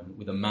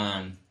with a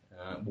man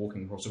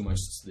walking across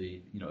almost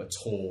a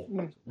tor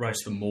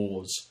across the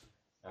moors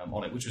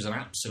on it, which was an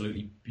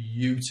absolutely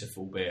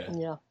beautiful beer.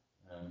 Yeah.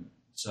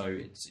 So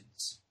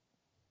it's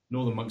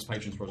Northern Monks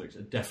Patrons Project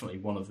are definitely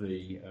one of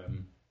the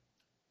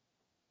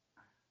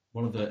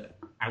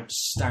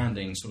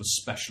outstanding sort of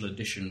special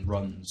edition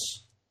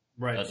runs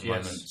at the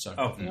moment. So,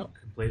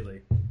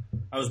 completely.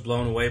 I was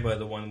blown away by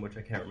the one which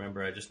I can't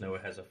remember. I just know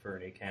it has a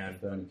Fernie can.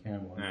 Fernie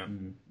can one. Yeah.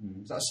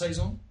 Is that a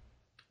saison?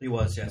 It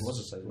was, yes. It was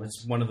a saison.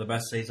 It's one of the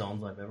best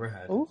saisons I've ever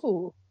had.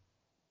 Ooh,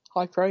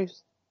 high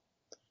praise.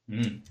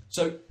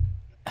 So,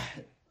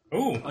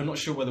 I'm not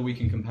sure whether we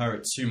can compare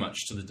it too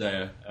much to the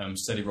DEYA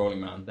Steady Rolling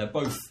Man. They're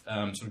both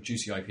sort of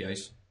juicy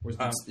IPAs. Or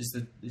is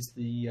the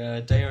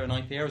DEYA an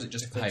IPA, or is it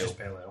just pale? Just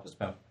pale ale. Just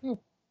pale.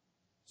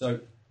 So,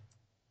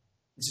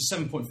 this is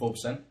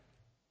 7.4%.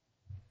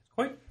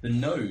 quite. The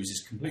nose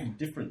is completely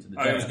different to the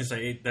I was DEYA. going to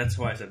say, that's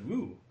why I said,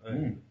 ooh.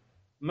 I'm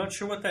not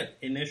sure what that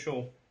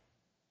initial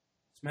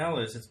smell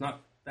is. It's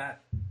not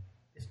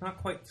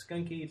quite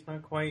skunky. It's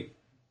not quite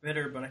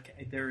bitter, but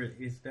there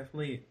is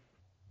definitely...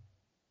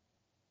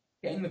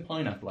 Getting the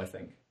pineapple, I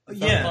think.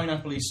 Yeah. That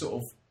pineapple-y sort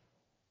of...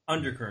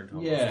 undercurrent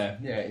almost. Yeah,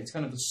 it's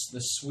kind of the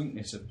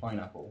sweetness of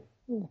pineapple.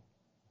 And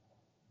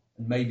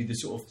maybe the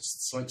sort of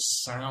slight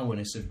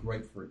sourness of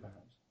grapefruit, perhaps.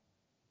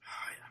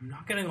 I'm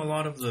not getting a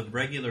lot of the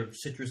regular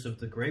citrus of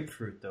the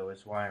grapefruit, though,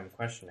 is why I'm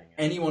questioning it.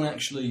 Anyone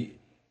actually,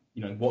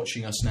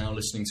 watching us now,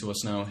 listening to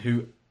us now,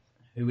 who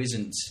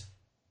isn't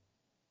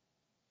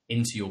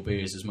into your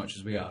beers as much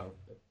as we are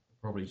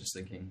probably just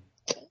thinking,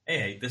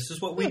 hey, this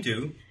is what we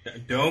do.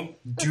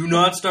 Do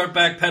not start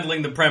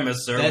backpedaling the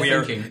premise, sir. We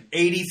are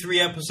 83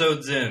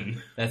 episodes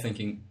in. They're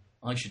thinking,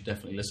 I should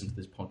definitely listen to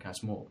this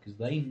podcast more because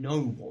they know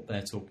what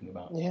they're talking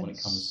about when it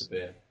comes to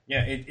beer.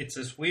 Yeah, it's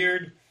this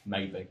weird...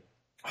 Maybe.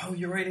 Oh,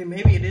 you're right.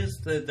 Maybe it is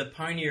the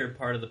pioneer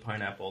part of the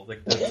pineapple. The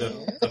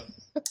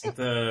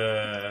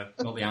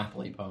not the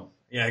apple-y part.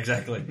 Yeah,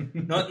 exactly.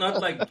 Not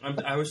like...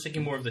 I was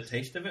thinking more of the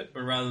taste of it,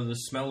 but rather the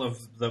smell of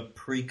the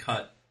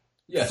pre-cut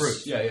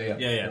fruit.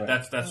 Yeah. Right.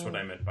 That's what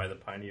I meant by the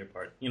pioneer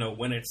part.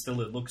 When it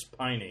looks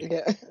piney.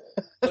 Yeah.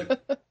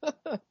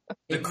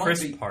 The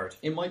crisp part.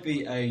 It might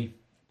be a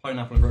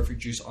pineapple and grapefruit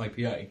juice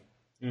IPA,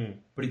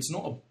 but it's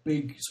not a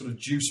big sort of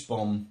juice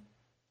bomb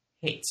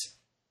hit.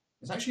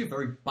 It's actually a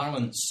very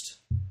balanced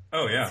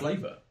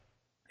flavour.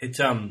 It's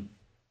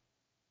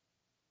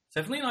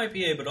definitely an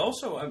IPA, but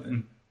also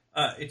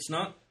it's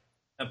not.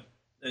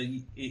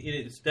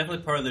 It's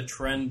definitely part of the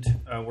trend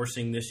we're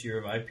seeing this year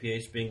of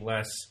IPAs being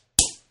less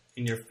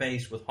in your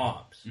face with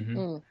hops.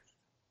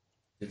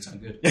 Did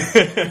sound good.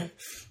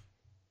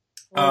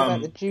 What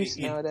about the juice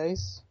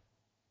nowadays?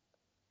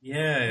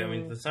 Yeah, I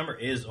mean the summer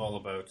is all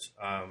about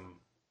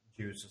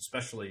juice,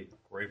 especially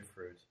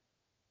grapefruit.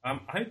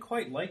 I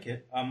quite like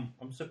it. I'm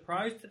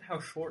surprised at how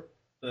short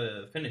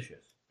the finish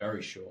is.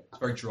 Very short. It's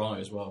very dry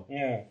as well.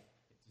 Yeah.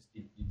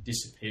 It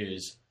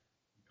disappears.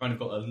 You've kind of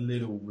got a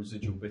little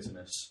residual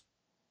bitterness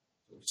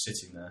sort of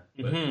sitting there,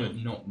 but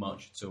not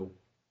much at all.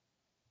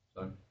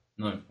 So,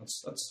 no,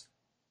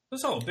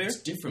 that's all beer.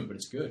 It's different, but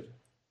it's good.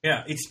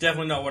 Yeah, it's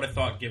definitely not what I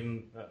thought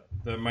given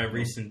my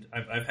recent...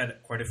 I've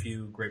had quite a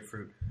few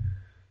grapefruit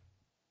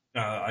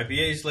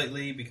IPAs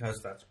lately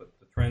because that's what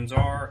the trends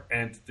are,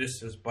 and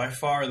this is by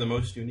far the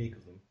most unique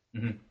of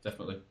them.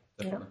 Definitely.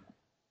 Yeah.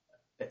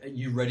 Are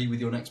you ready with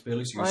your next beer,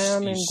 Lucy? I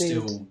am indeed.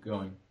 indeed. Still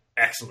going.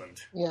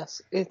 Excellent.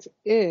 Yes, it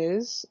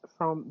is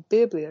from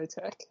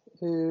Beerbliotek,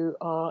 who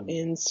are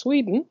in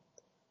Sweden,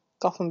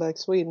 Gothenburg,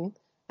 Sweden,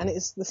 and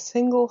it's the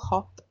single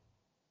hop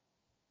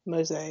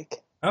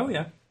Mosaic. Oh,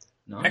 yeah.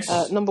 Nice.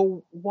 Number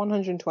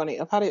 120.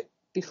 I've had it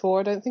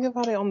before. I don't think I've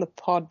had it on the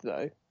pod,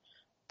 though.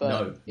 But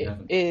No, you it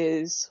haven't.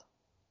 is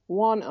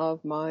one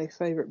of my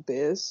favourite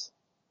beers.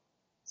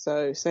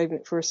 So, saving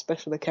it for a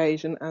special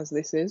occasion, as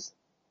this is.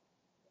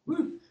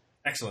 Woo.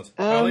 Excellent.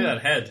 Oh, look at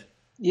that head.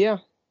 Yeah.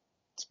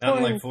 It's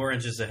Down like 4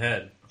 inches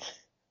ahead.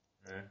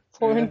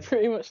 pouring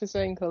pretty much the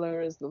same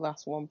colour as the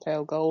last one,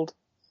 pale gold.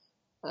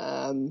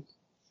 A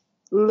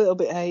little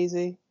bit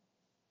hazy.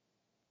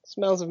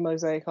 Smells of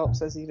mosaic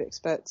hops, as you'd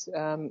expect.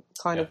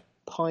 Kind of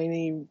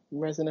piney,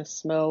 resinous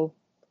smell.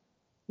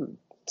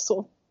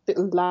 Sort of a bit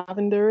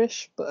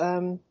lavenderish,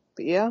 but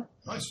yeah.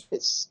 Nice.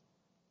 It's...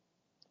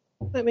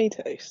 Let me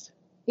taste.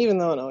 Even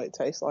though I know what it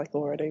tastes like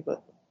already,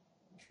 but...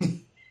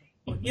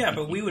 Yeah,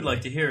 but we would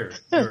like to hear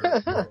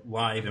your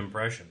live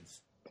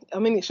impressions. I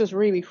mean, it's just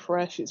really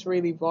fresh. It's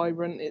really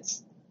vibrant.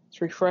 It's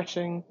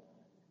refreshing.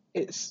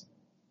 It's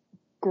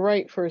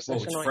great for a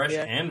session it's IPA. fresh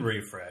and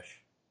refresh.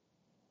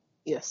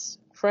 Yes,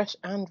 fresh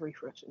and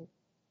refreshing.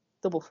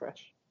 Double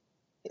fresh.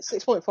 It's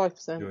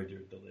 6.5%. Enjoyed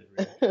your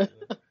delivery.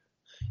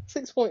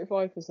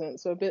 6.5%,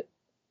 so a bit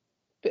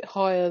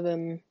higher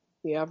than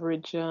the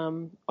average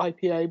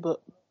IPA,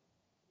 but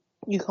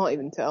you can't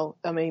even tell.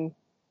 I mean,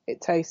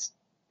 it tastes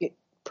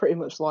pretty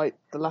much like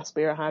the last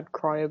beer I had,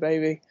 Cryo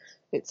Baby.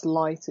 It's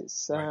light,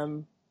 it's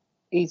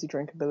easy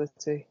drinkability.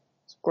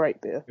 It's a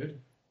great beer. Good.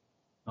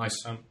 Nice.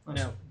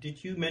 Now,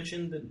 did you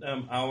mention that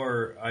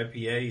our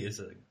IPA is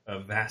a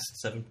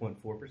vast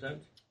 7.4%?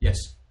 Yes.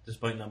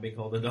 Despite not being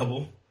called a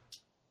double?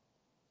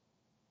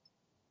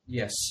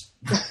 Yes.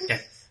 Yeah.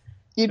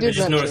 You did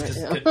just mention noticed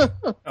it,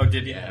 yeah. Oh,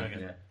 did you? Yeah.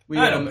 Okay.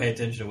 Yeah. I don't pay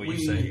attention to what you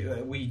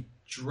say. We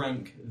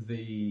drank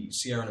the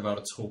Sierra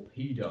Nevada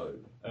Torpedo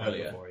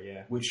earlier, Before,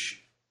 yeah.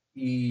 which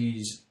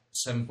is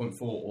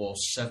 7.4 or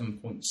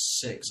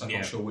 7.6. I'm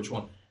not sure which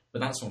one.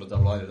 But that's not a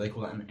double either. They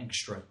call that an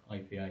extra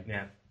IPA.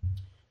 Yeah.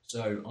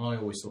 So I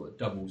always thought that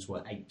doubles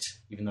were 8,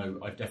 even though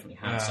I've definitely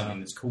had something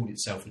that's called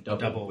itself a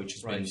double which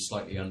has been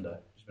slightly under.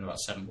 It's been about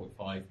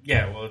 7.5.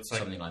 Yeah, well, it's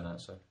something like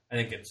that. So I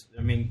think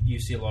you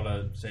see a lot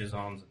of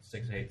Saisons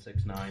at 6.8,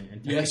 6.9,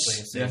 and technically a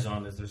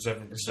Saison is their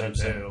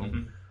 7%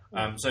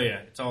 ale. So yeah,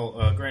 it's all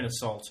a grain of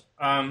salt.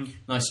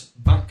 Nice.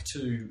 Back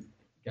to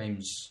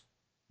games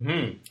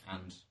and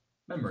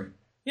memory.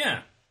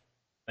 Yeah.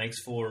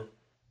 Thanks for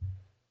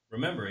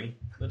remembering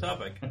the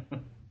topic.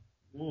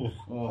 Ooh,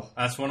 Oh.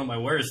 that's one of my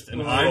worst,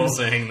 and Oh. I'm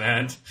saying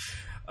that.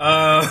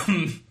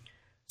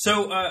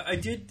 So I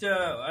did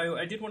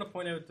want to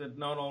point out that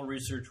not all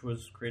research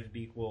was created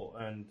equal,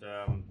 and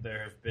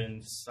there have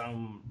been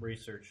some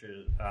research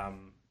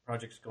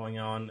projects going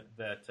on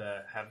that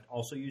have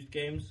also used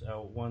games.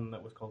 One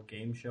that was called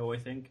Game Show, I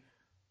think,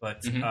 but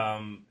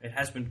it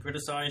has been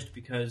criticized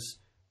because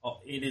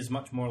it is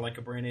much more like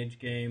a brain age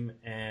game,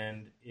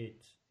 and it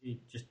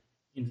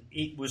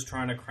was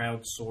trying to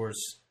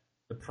crowdsource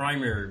the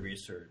primary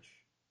research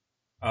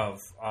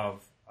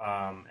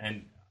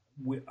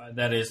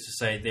that is to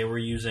say, they were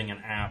using an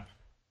app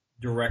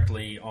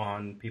directly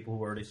on people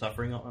who are already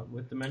suffering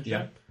with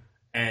dementia,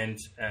 and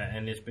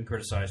it's been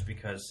criticized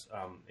because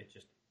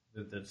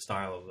the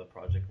style of the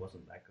project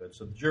wasn't that good.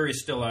 So the jury's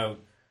still out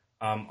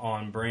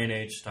on brain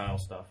age style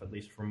stuff, at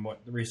least from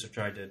what the research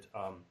I did,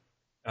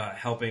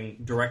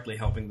 directly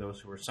helping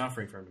those who are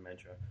suffering from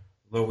dementia.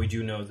 Though we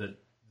do know that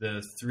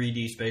the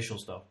 3D spatial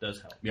stuff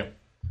does help. Yep.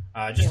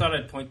 I just thought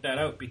I'd point that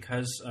out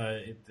because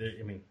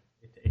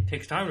it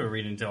takes time to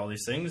read into all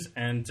these things,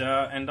 and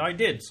I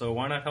did. So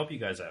why not help you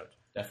guys out?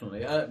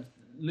 Definitely.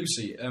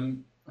 Lucy,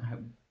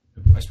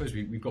 I suppose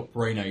we've got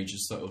Brain Age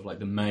as sort of like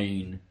the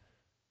main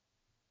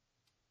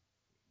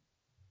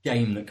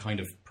game that kind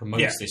of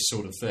promotes this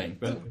sort of thing.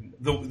 But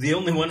the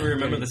only one we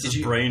remember this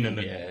is Brain. And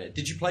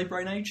did you play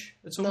Brain Age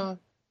at all? No,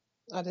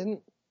 I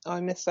didn't. I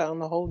missed out on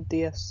the whole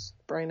DS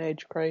Brain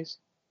Age craze.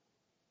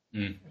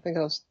 I think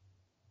I was...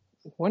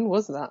 When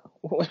was that?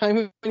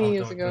 How many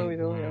years ago are we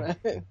talking about?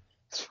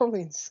 It's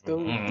probably in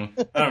school. I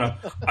don't know.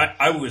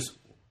 I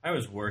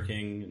was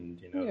working,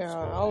 and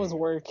I was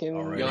working.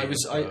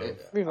 Already,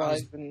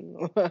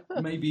 reviving.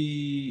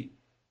 Maybe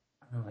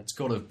it's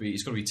got to be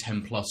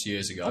 10+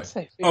 years ago. I'd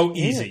say 15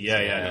 years. Easy,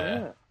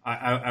 yeah.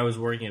 I was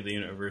working at the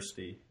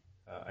university.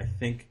 I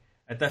think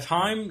at that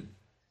time,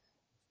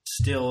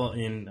 still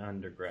in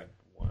undergrad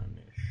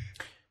 1-ish.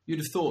 You'd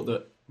have thought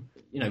that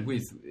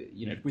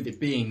with it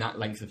being that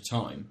length of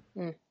time,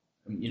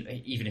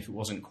 even if it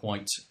wasn't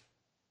quite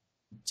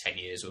 10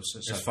 years or so,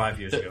 just 5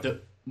 years ago,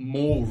 that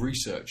more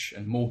research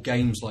and more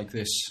games like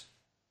this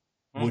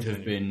would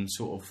have been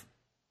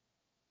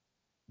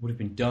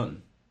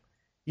done.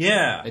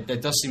 Yeah, there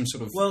does seem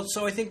sort of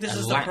so I think this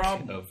is the lack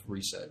problem of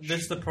research.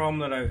 This is the problem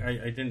that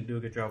I didn't do a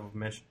good job of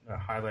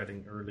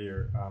highlighting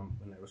earlier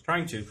when I was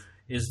trying to,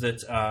 is that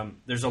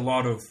there's a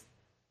lot of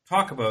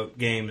talk about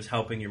games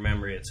helping your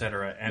memory,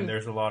 etc., and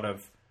there's a lot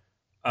of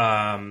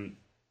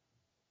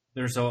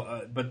there's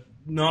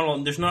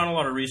not a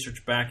lot of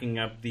research backing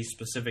up these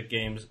specific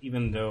games,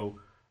 even though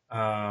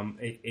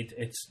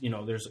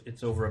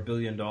it's over $1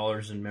 billion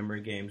in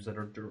memory games that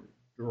are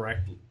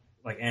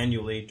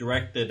annually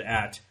directed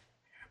at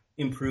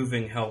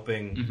improving,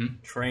 helping,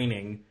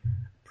 training,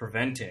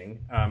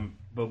 preventing,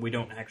 but we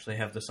don't actually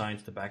have the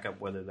science to back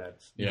up whether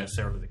that's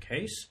necessarily the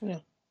case.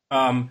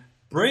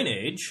 Brain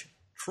Age,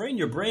 train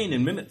your brain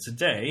in minutes a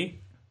day,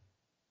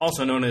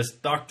 also known as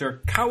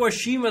Dr.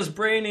 Kawashima's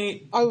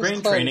brain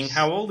training.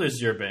 How old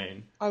is your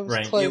brain? I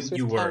was close with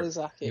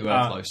Kawasaki. You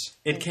were close.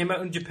 It came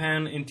out in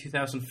Japan in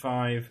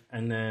 2005,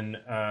 and then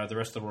the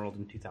rest of the world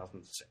in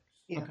 2006.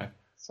 Yeah. Okay.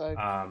 So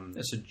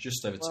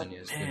just over 10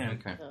 years. Man,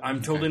 Okay.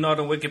 I'm totally not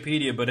on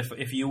Wikipedia, but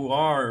if you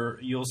are,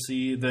 you'll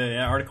see the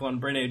article on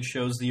Brain Age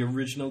shows the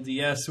original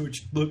DS,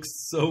 which looks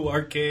so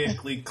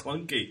archaically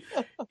clunky.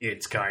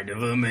 It's kind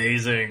of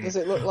amazing. Does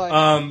it look like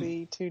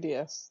the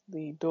 2DS,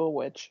 the door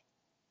wedge?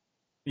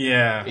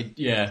 Yeah.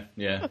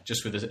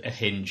 Just with a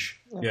hinge.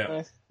 Oh, yeah.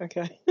 Nice.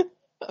 Okay.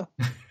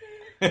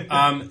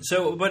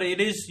 But it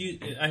is.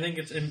 I think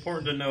it's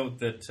important to note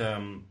that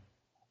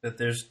that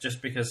there's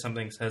just because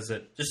something says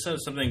it, just so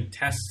something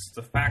tests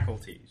the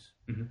faculties,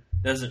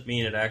 doesn't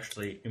mean it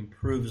actually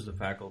improves the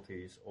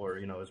faculties or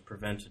is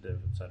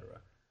preventative,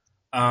 etc.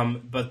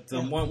 But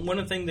the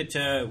one thing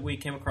that we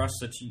came across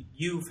that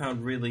you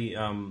found really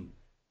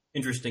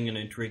interesting and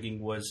intriguing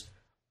was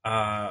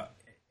a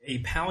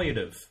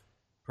palliative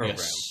program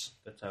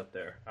that's out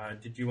there.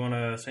 Did you want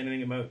to say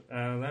anything about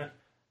that?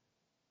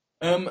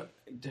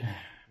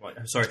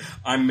 Sorry,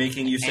 I'm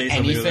making you say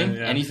something.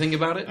 Anything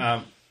about it?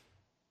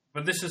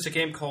 But this is a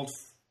game called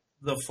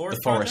The Forest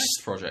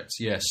Project,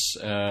 yes.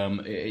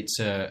 It's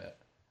a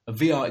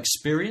VR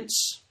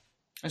experience,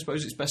 I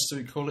suppose it's best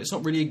to call it. It's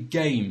not really a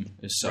game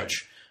as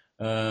such,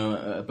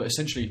 but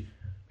essentially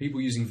people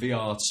using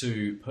VR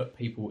to put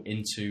people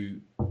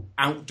into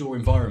outdoor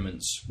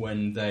environments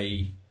when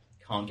they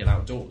can't get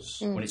outdoors,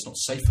 when it's not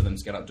safe for them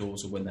to get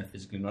outdoors, or when they're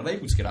physically not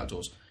able to get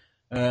outdoors.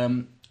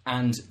 And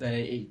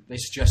they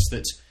suggest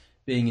that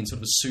being in sort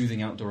of a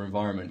soothing outdoor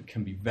environment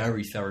can be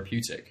very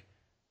therapeutic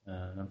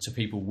to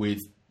people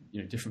with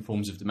different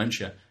forms of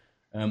dementia.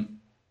 And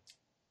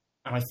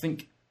I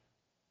think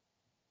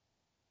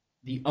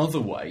the other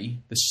way,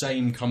 the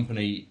same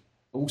company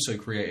also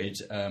created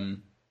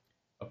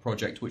a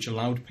project which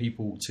allowed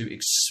people to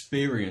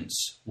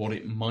experience what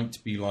it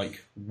might be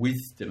like with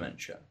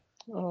dementia.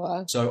 Oh,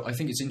 wow. So I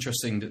think it's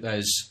interesting that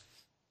there's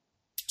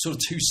sort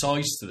of two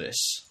sides to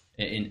this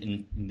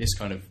in this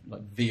kind of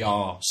like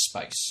VR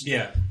space.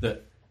 Yeah.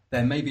 That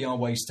there maybe are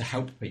ways to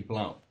help people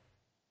out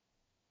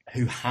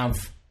who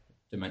have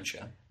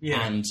dementia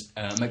and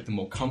make them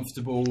more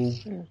comfortable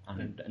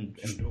and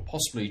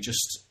possibly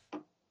just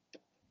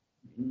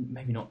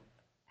maybe not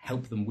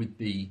help them with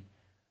the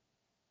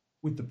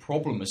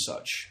problem as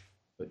such,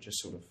 but just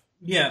sort of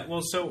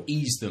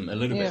ease them a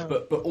little bit.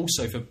 But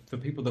also for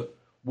people that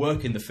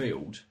work in the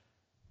field,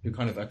 who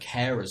kind of are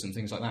carers and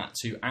things like that,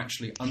 to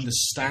actually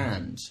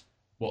understand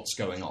what's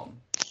going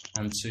on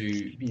and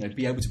to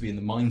be able to be in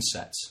the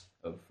mindset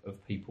of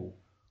people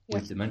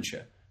with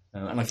dementia.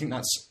 And I think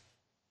that's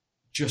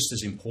just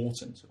as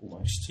important,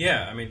 almost.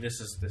 Yeah, I mean, this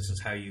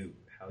is how you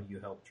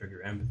help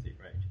trigger empathy,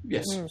 right?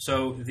 Yes.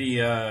 So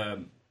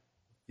the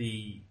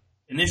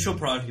initial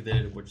project they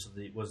did, which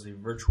was the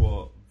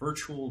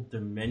virtual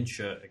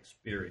dementia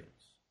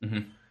experience,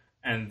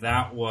 and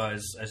that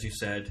was, as you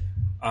said,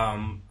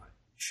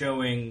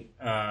 showing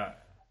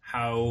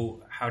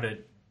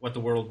what the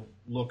world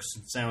looks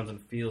and sounds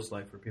and feels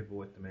like for people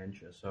with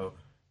dementia. So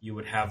you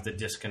would have the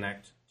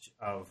disconnect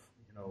of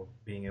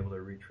being able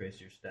to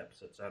retrace your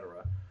steps,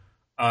 etc.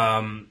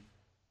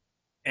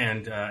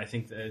 And I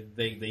think that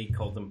they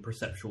called them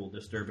perceptual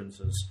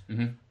disturbances.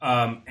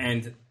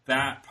 And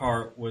that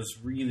part was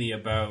really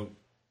about,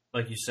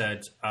 like you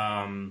said,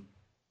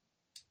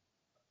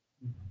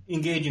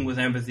 engaging with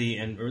empathy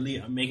and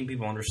really making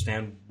people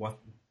understand what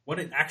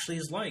it actually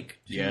is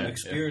like to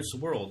experience the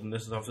world. And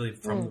this is obviously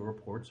from the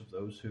reports of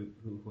those who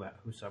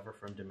suffer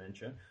from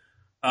dementia.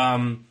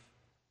 I'll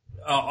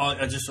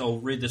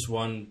read this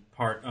one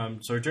part.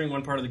 So during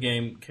one part of the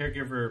game,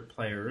 caregiver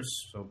players,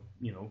 so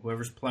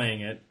whoever's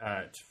playing it,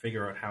 to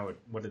figure out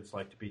what it's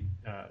like to be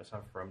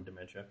suffer from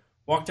dementia,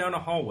 walk down a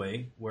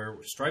hallway where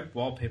striped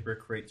wallpaper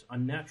creates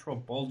unnatural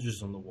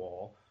bulges on the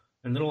wall,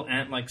 and little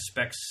ant-like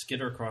specks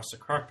skitter across the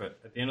carpet.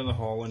 At the end of the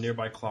hall, a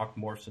nearby clock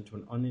morphs into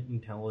an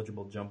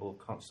unintelligible jumble of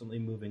constantly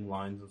moving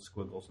lines and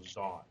squiggles and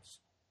dots.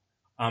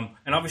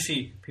 And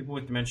obviously, people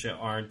with dementia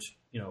aren't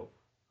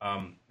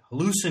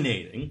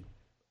hallucinating.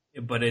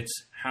 But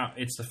it's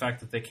the fact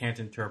that they can't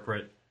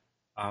interpret.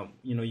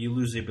 You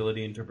lose the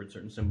ability to interpret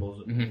certain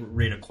symbols,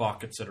 read a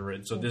clock, etc.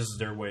 And so this is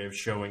their way of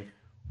showing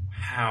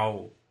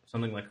how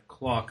something like a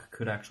clock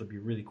could actually be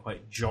really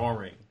quite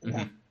jarring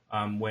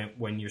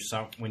when your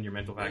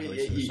mental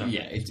faculties are suffering.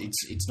 Yeah,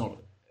 it's not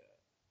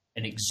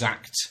an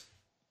exact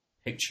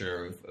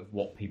picture of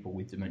what people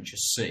with dementia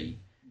see.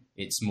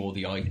 It's more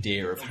the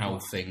idea of how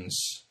things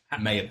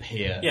may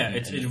appear. Yeah,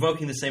 it's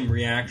evoking the same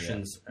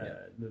reactions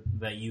that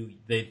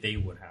they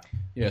would have.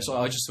 Yeah, so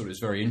I just thought it was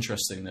very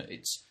interesting that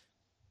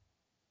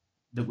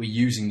we're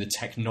using the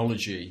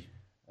technology,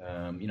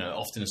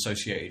 often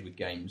associated with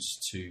games,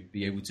 to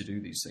be able to do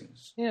these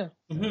things. Yeah,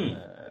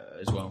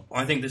 as well.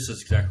 I think this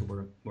is exactly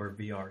where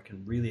VR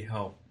can really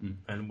help,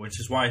 and which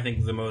is why I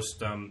think the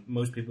most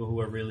people who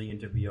are really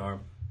into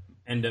VR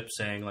end up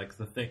saying like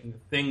the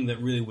thing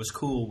that really was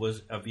cool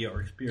was a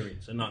VR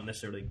experience and not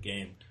necessarily a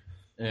game.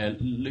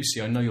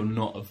 Lucy, I know you're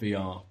not a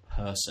VR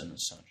person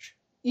as such.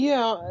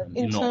 Yeah,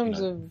 in terms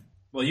of...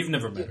 Well, you've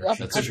never met her.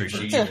 That's true.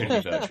 She's pretty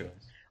virtual.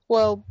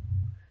 Well,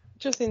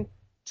 just in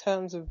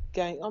terms of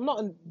game, I'm not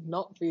a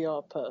not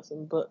VR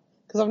person, but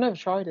because I've never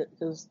tried it,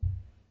 because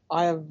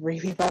I have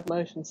really bad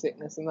motion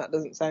sickness and that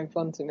doesn't sound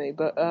fun to me.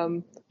 But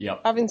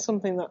having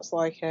something that's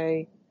like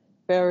a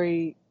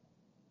very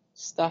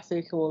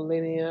static or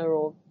linear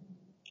or,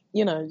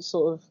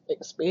 sort of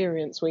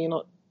experience where you're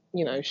not,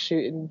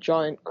 shooting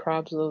giant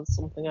crabs or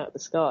something out of the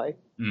sky,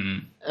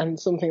 and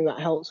something that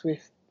helps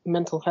with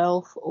mental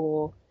health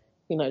or,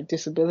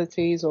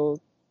 disabilities or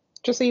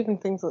just even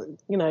things like,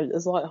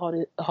 as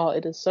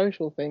light-hearted as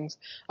social things.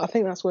 I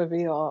think that's where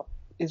VR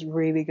is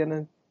really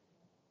going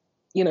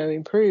to,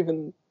 improve.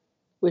 And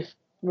with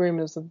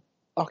rumours of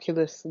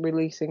Oculus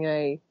releasing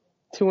a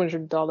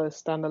 $200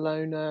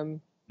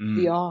 standalone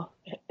VR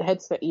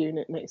headset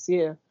unit next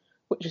year,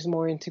 which is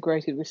more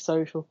integrated with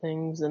social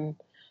things and,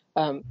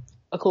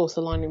 of course,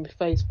 aligning with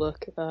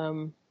Facebook,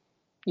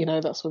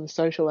 that's where the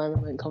social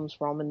element comes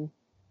from. And,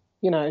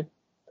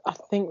 I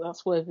think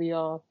that's where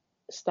VR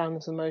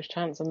stands the most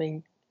chance. A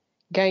lot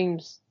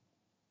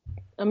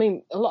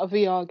of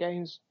VR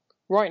games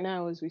right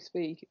now, as we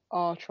speak,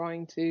 are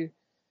trying to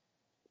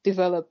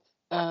develop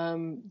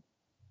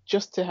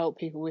just to help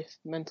people with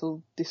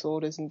mental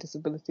disorders and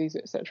disabilities,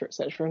 etc.,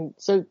 etc. And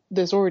so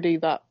there's already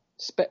that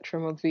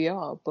spectrum of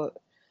VR, but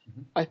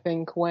I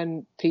think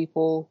when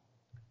people,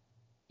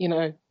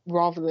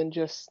 rather than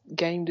just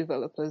game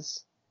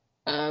developers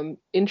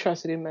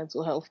interested in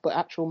mental health, but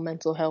actual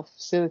mental health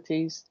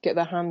facilities get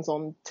their hands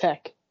on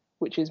tech,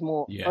 which is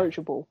more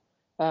approachable,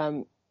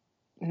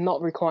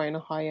 not requiring a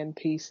high-end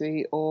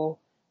PC or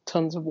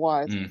tons of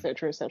wires,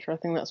 etc., etc. I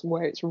think that's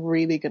where it's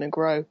really going to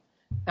grow,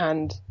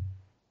 and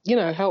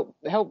help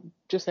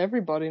just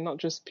everybody, not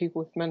just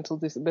people with mental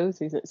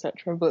disabilities,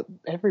 etc., but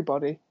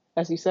everybody,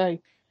 as you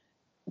say,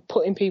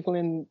 putting people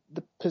in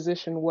the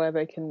position where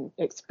they can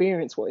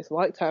experience what it's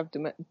like to have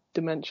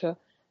dementia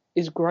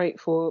is great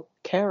for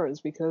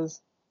carers, because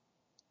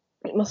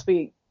it must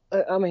be,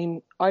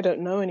 I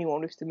don't know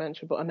anyone with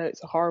dementia, but I know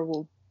it's a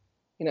horrible,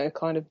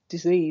 kind of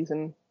disease,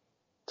 and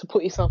to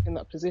put yourself in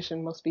that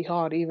position must be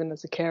hard, even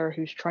as a carer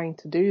who's trained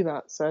to do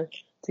that. So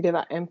to get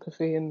that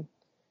empathy and,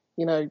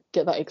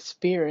 get that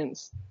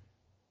experience,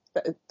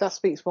 that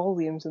speaks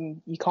volumes,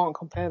 and you can't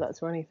compare that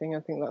to anything.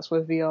 I think that's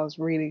where VR is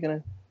really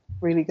gonna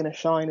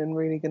shine and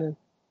really gonna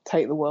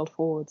take the world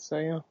forward. So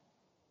yeah.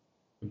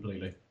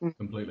 Completely.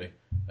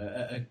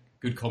 A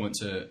good comment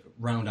to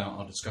round out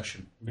our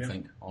discussion, I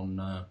think,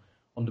 on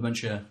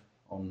dementia,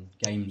 on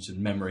games and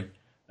memory.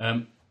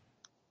 I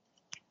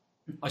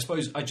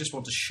suppose I just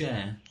want to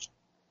share.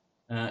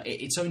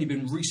 It's only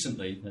been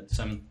recently that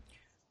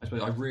I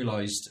suppose I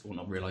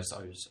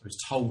was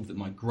told that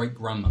my great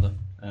grandmother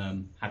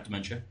had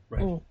dementia.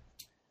 Right.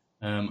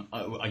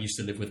 I used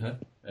to live with her.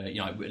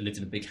 I lived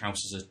in a big house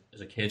as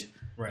a kid,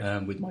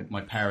 right. With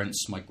my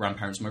parents, my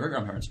grandparents, my great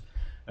grandparents,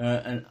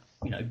 and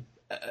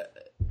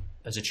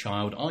as a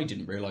child, I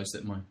didn't realise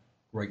that my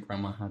great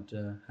grandma had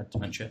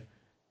dementia,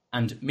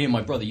 and me and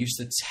my brother used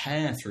to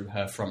tear through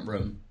her front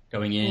room,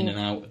 going in and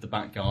out of the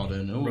back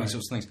garden, and all these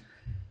sorts of things.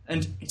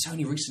 And it's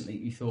only recently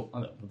you thought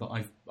that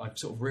I've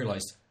sort of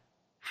realised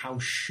how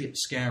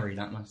scary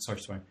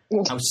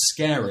how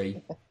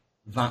scary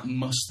that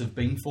must have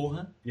been for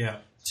her. Yeah.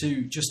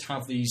 To just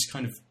have these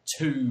kind of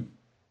two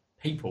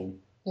people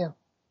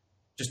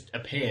just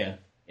appear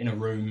in a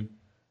room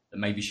that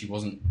maybe she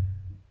wasn't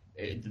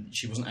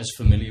as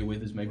familiar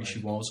with as maybe she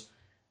was.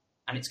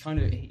 And it's kind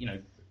of,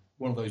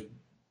 one of those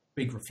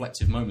big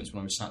reflective moments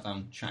when I was sat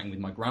down chatting with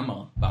my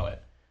grandma about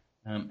it.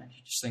 And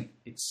you just think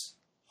it's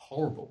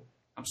horrible,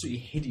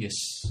 absolutely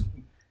hideous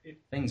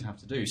things to have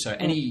to do. So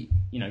any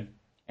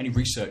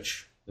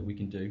research that we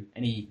can do,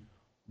 any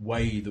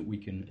way that we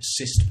can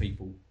assist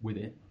people with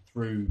it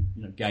through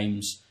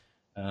games,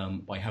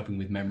 by helping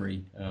with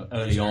memory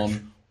early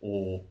on,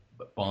 or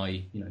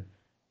by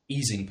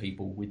easing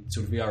people with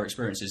sort of VR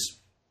experiences,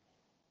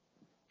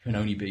 can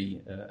only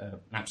be an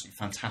absolutely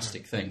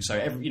fantastic thing. So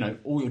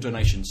all your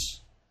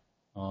donations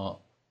are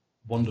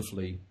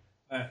wonderfully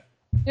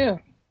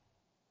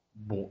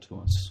brought to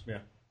us. Yeah.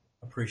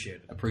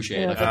 Appreciated.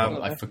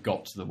 I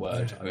forgot the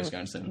word I was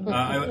going to say.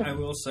 I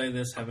will say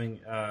this, having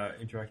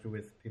interacted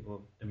with people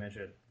with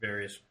dementia at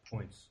various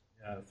points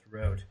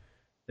throughout,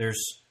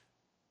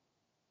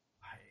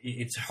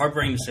 it's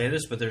heartbreaking to say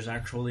this, but there's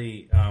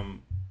actually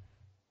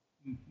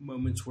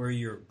moments where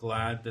you're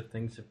glad that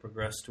things have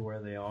progressed to where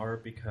they are,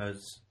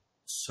 because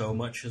so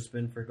much has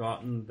been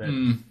forgotten that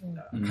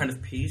kind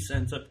of peace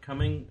ends up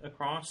coming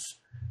across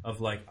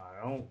of like,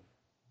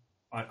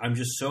 I'm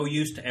just so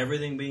used to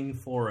everything being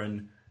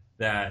foreign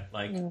that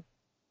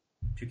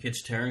two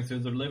kids tearing through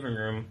the living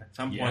room at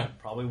some point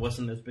probably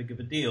wasn't as big of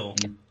a deal,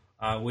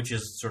 which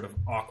is sort of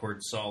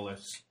awkward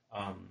solace.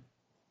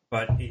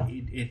 But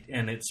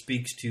it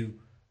speaks to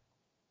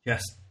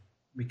just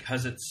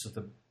because it's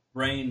the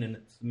brain and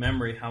it's the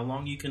memory, how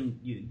long you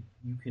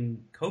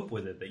can cope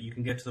with it, that you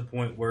can get to the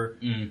point where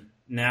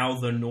now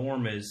the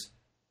norm is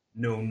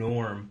no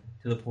norm,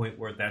 to the point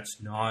where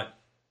that's not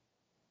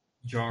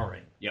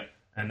jarring. Yep.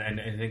 And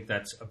I think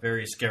that's a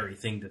very scary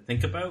thing to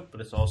think about, but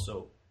it's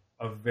also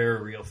a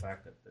very real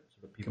fact that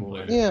sort of people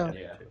will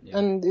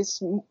and it's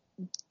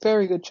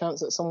very good chance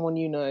that someone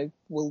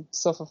will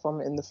suffer from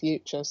it in the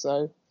future.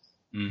 So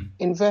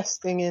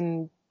investing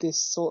in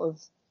this sort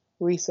of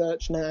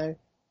research now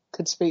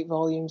could speak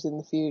volumes in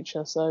the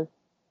future. So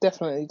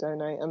definitely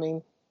donate. I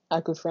mean, our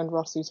good friend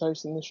Ross, who's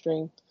hosting the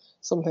stream,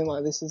 something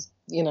like this is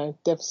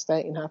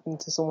devastating happening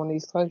to someone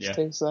he's close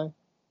to. So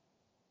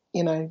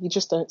you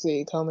just don't see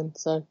it coming.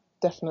 So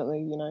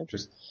definitely,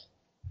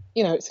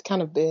 it's a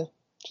can of beer.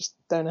 Just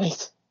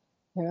donate.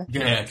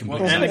 Yeah,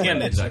 completely. And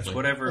again, it's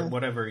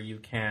whatever you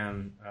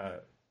can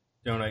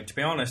donate. To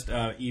be honest,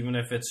 even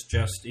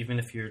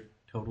if you're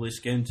totally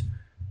skint,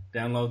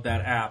 download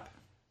that app.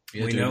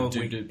 Yeah,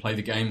 do play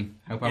the game.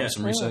 Help out with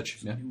some research.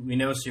 Yeah. We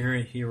know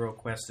Hero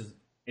Quest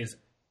is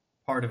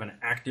part of an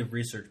active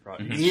research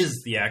project. It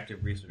is the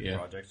active research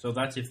project. So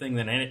that's a thing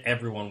that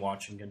everyone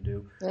watching can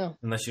do,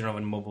 unless you don't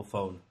have a mobile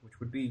phone, which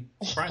would be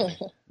surprising.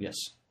 Yes.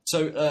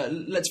 So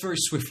let's very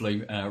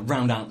swiftly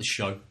round out the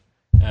show.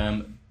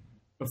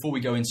 Before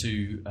we go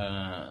into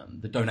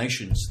the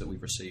donations that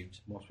we've received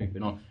whilst we've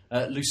been on,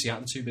 Lucy, out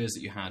of the two beers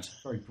that you had,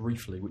 very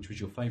briefly, which was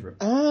your favourite?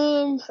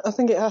 I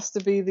think it has to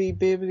be the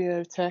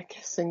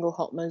Beerbliotek single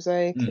Hop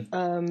Mosaic.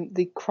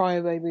 The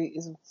Cryo Baby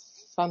is a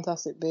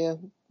fantastic beer,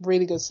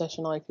 really good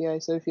session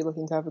IPA. So if you're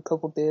looking to have a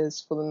couple of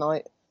beers for the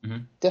night,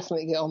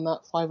 definitely get on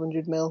that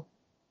 500ml.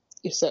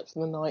 You're set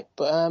for the night.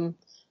 But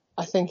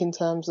I think in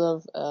terms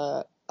of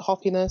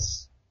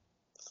hoppiness,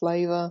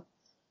 flavour,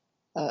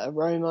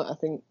 aroma, I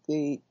think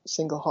the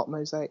single Hop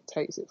Mosaic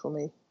takes it for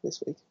me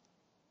this week.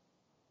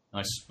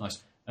 Nice.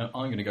 I'm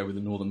going to go with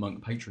the Northern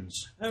Monk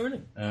Patrons. Oh,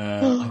 really?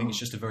 I think it's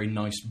just a very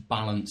nice,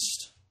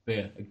 balanced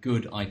beer. A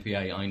good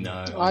IPA, I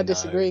know. I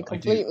disagree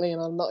completely,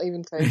 and I'm not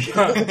even taking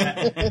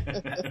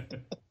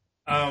it.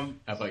 How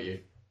about you?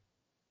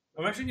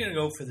 I'm actually going to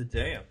go for the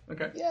DEYA.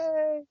 Okay.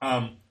 Yay!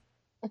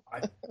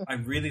 I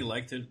really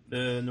liked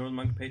the Northern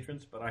Monk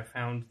Patrons, but I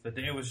found the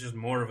DEYA was just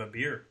more of a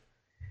beer.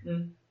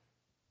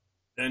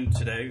 And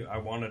today I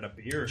wanted a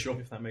beer,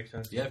 if that makes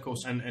sense. Yeah, of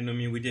course. And I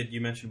mean,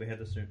 you mentioned we had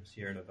the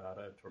Sierra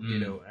Nevada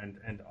Torpedo, and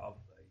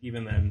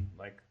even then,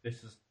 like,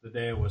 this is the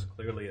day was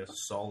clearly a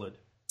solid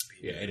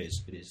beer. Yeah, it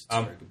is. It's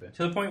a very good beer.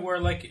 To the point where,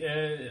 like,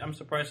 I'm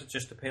surprised it's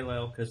just a pale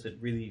ale, because it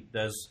really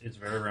does, it's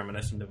very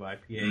reminiscent of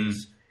IPAs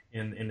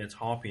in its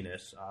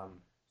hoppiness.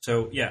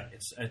 So, yeah,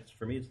 it's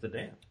for me, it's the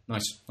day.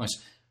 Nice.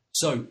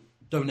 So,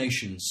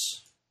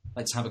 donations.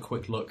 Let's have a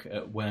quick look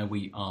at where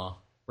we are.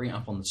 Bring it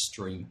up on the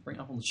stream. But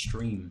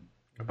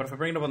if I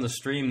bring it up on the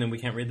stream, then we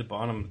can't read the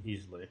bottom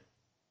easily.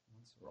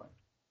 That's right.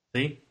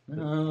 See?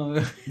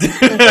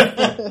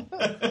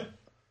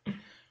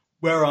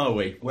 Where are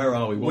we?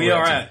 We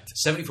are at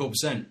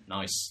 74%.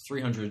 Nice.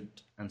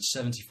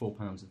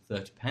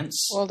 £374.30.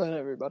 Well done,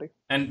 everybody.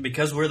 And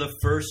because we're the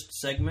first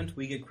segment,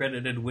 we get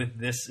credited with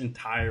this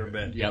entire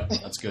bit. Yep,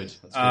 that's good.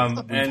 We've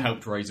and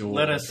helped raise all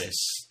let of us this.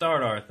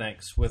 start our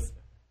thanks with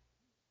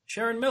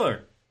Sharon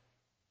Miller.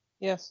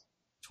 Yes.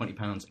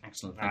 £20.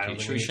 Excellent, I thank you. don't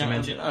Should we think shout we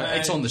out? need to mention-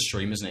 It's on the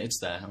stream, isn't it? It's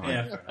there. All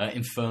right. Yeah.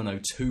 Inferno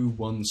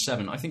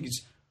 217. I think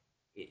is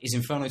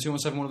Inferno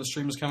 217 one of the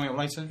streamers coming up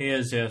later? He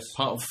is, yes.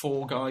 Part of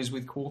 4 guys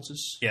with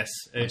quarters? Yes.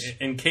 Nice.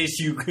 In case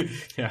you...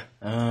 Yeah.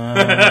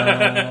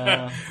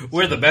 Uh,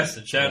 We're the best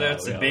at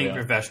shout-outs Yeah, and we being are.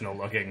 professional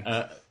looking.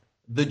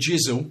 the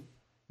Jizzle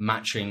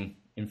matching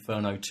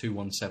Inferno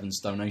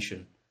 217's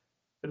donation.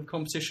 Bit of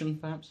competition,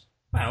 perhaps?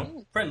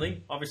 Wow.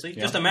 Friendly, obviously.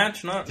 Yeah. Just a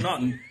match, not...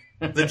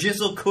 The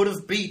Jizzle could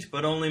have beat,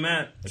 but only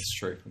Matt. It's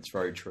true. It's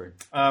very true.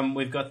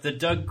 We've got the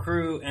Doug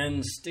Crew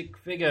and Stick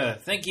Figure.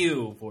 Thank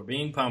you for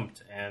being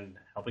pumped and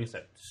helping us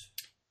out.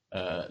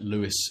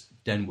 Lewis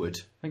Denwood.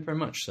 Thank you very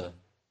much, sir.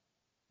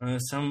 I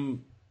was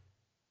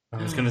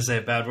going to say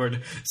a bad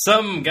word.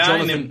 Some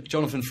guy named...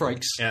 Jonathan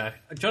Frakes. Yeah,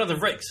 Jonathan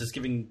Frakes is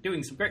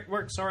doing some great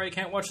work. Sorry I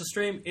can't watch the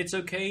stream. It's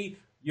okay.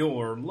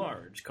 Your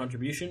large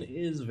contribution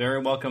is very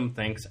welcome.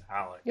 Thanks,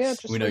 Alex. Yeah,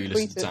 just We know you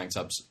listen retweet to it. Tank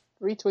Tubs.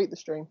 Retweet the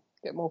stream.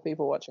 Get more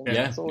people watching. Yeah,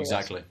 That's all we ask.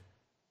 exactly.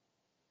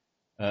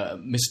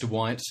 Mr.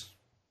 White,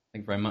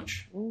 thank you very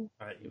much.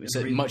 Right, Is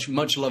it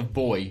much love,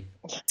 boy?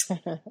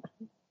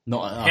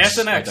 Not at us. Yes,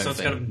 an I X, don't so it's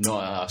think. gotta-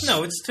 Not at us.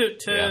 No, it's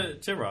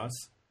to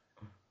Ross.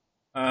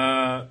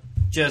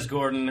 Jez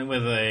Gordon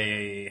with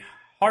a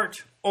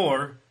heart,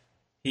 or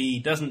he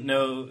doesn't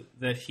know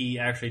that he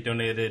actually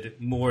donated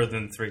more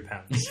than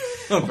 £3.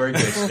 Oh, very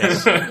good.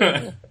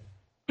 Yes.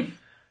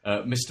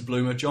 Mr.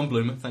 Bloomer, John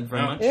Bloomer, thank you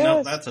very much. Yeah. No,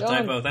 Yes, that's a John.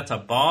 typo. That's a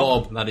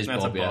Bob. Bob, that is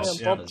That's Bob, a yes.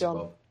 Yeah, Bob that is John.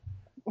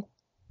 Bob.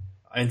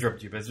 I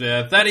interrupted you, but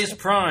that is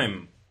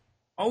Prime.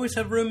 Always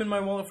have room in my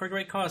wallet for a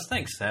great cause.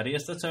 Thanks,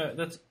 Thaddeus. That's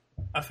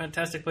a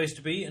fantastic place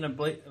to be, and I'm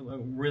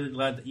really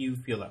glad that you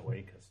feel that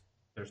way, because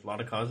there's a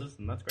lot of causes,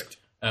 and that's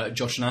great.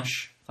 Josh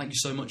Nash, thank you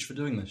so much for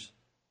doing this.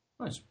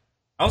 Nice.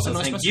 Also,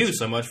 Nice thank message. you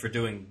so much for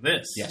doing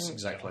this. Yes,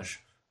 exactly.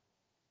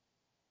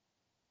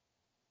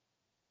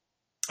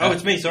 Oh,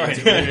 it's me, sorry.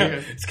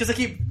 Yeah. It's because I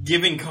keep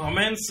giving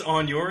comments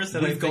on yours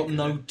that We've I got think...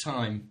 no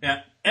time.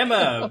 Yeah,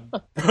 Emma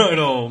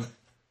Brutal.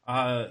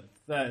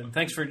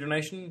 Thanks for your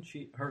donation.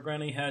 Her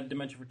granny had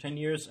dementia for 10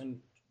 years, and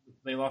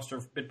they lost her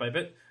bit by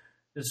bit.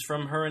 This is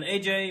from her and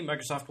AJ.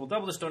 Microsoft will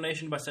double this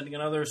donation by sending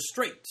another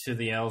straight to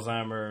the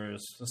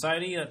Alzheimer's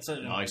Society. That's a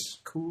Nice.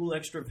 cool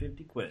extra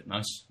 50 quid.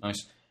 Nice.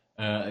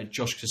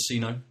 Josh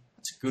Casino,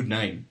 that's a good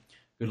name.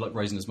 Good luck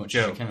raising as much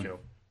as you can.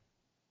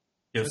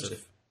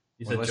 Joseph.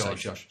 You What said did I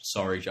say, Josh.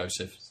 Sorry,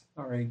 Joseph.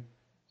 Sorry.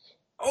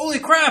 Holy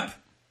crap!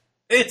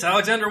 It's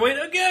Alexander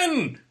Waite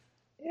again!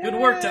 Good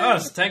work to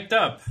us, tanked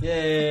up.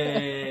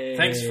 Yay!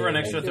 Thanks for an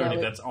extra Thank you, 30.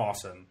 Alex. That's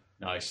awesome.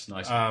 Nice.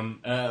 Um,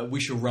 We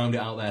shall round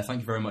it out there. Thank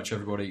you very much,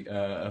 everybody,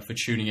 for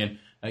tuning in.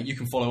 You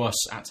can follow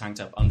us at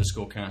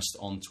tankedup_cast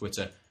on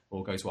Twitter,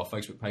 or go to our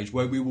Facebook page,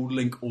 where we will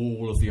link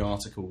all of the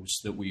articles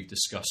that we've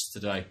discussed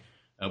today.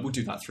 We'll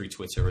do that through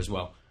Twitter as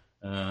well.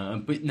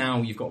 But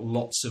now you've got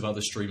lots of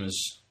other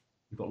streamers.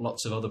 You've got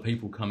lots of other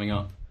people coming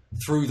up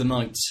through the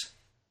night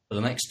for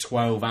the next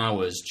 12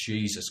 hours.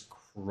 Jesus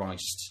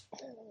Christ.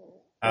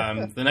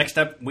 The next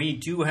up, we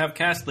do have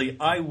Castly.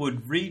 I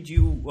would read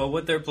you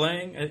what they're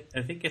playing.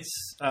 I think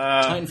it's...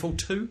 Titanfall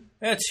 2?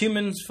 Yeah, it's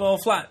Humans Fall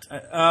Flat.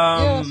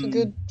 Yeah, it's a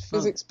good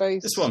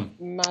physics-based. this one.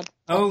 Mad.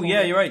 Oh,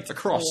 yeah, you're right.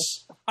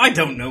 Across. I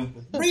don't know.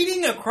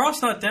 Reading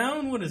across, not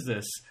down? What is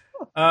this?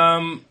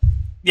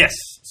 Yes,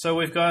 so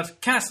we've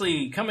got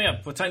Castly coming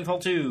up with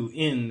Titanfall 2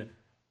 in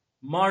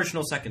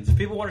marginal seconds. If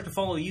people wanted to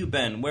follow you,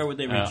 Ben, where would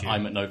they reach you?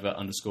 I'm at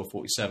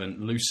Nova_47.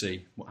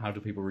 Lucy, how do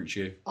people reach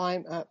you?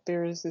 I'm at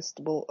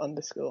beerresistible_.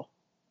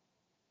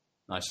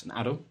 Nice. And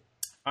Aadil?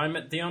 I'm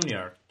at the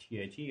Omniarch.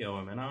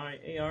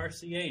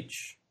 TheOmniarch.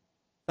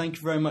 Thank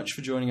you very much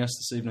for joining us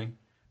this evening.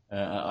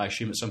 I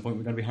assume at some point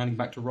we're going to be handing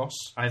back to Ross.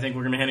 I think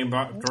we're going to be handing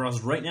back to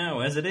us right now,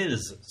 as it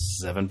is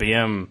 7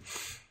 p.m.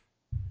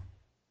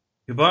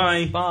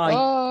 Goodbye. Bye.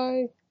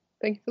 Bye.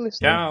 Thank you for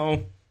listening. Ciao.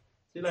 See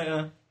you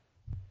later.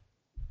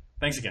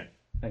 Thanks again.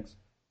 Thanks.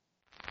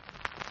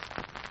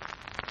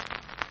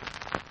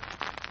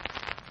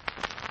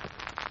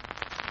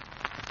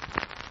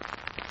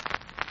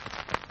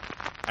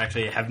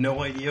 Actually, I have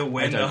no idea I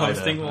when the don't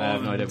hosting either. will I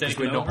have no idea, because take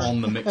we're not over.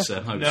 on the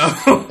Mixer host.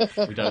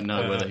 No. We don't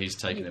know whether he's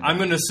taking it. I'm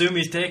going to assume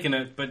he's taking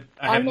it, but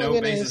I have I'm not no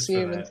going to basis for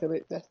assume that. until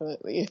it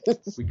definitely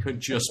is. We could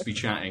just be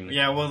chatting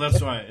Yeah, well,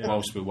 that's why. Yeah.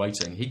 whilst we're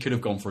waiting. He could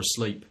have gone for a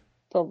sleep.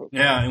 Probably.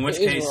 Yeah, in which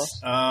It is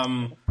case,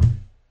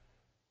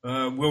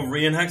 we'll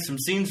reenact some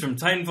scenes from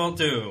Titanfall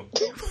 2.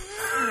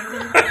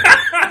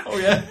 Oh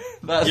yeah,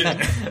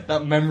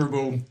 that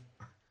memorable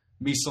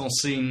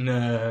mise-en-scene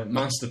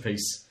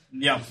masterpiece.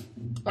 Yeah.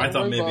 I That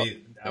thought robot.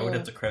 maybe I would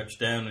have to crouch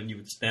down and you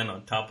would stand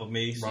on top of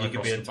me so Run you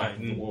could be across a the back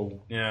of the Titan.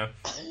 wall. Yeah.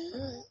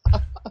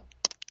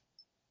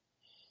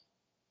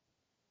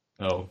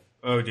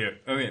 Oh dear.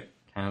 Oh yeah.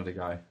 Canada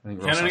guy. I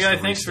think Ross Canada has guy,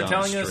 to thanks for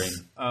restart telling the us.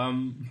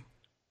 stream.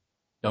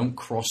 Don't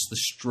cross the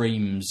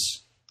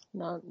streams.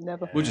 No,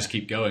 never. We'll just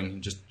keep going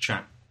and just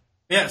chat.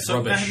 Yeah, so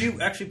Rubbish. have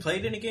you actually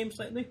played any games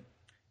lately?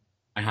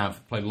 I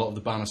have played a lot of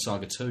the Banner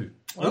Saga 2,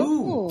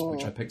 Oh.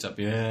 which I picked up.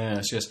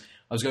 Yes.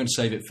 I was going to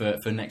save it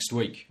for next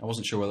week. I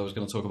wasn't sure whether I was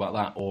going to talk about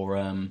that or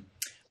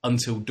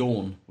Until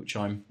Dawn, which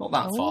I'm not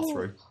that far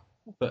through.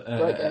 But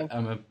Great game.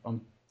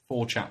 I'm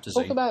 4 chapters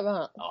Talk in. about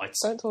that. Oh, it's-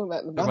 Don't talk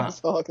about the About- Banner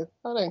Saga.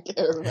 I don't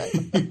care about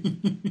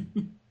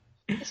that.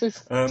 This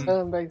is a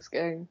turn-based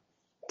game.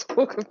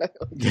 Talk about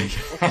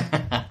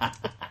it.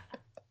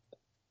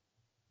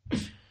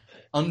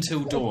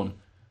 Until Dawn,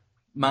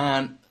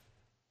 man.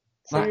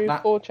 So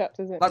that- 4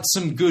 chapters in. That's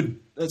some good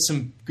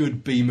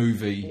B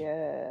movie.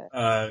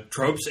 Yeah.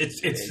 Tropes.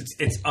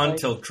 It's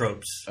Until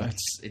tropes.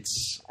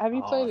 It's Have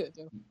you played it,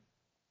 Joe?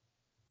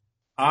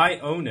 I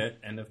own it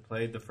and have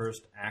played the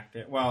first act.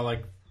 Well,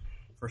 like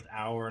first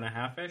hour and a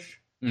half ish.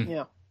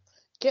 Yeah.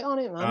 Get on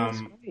it, man. It's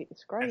Um, great.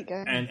 It's a great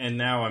game. And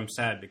now I'm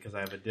sad because I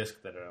have a disc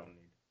that I don't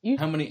need.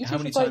 How many two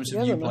times should play have you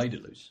together, man. played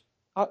it, Luce?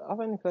 I've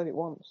only played it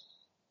once.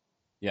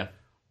 Yeah.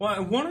 Well, I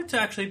wanted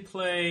to actually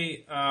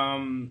play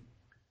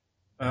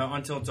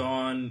Until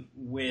Dawn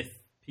with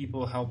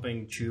people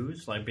helping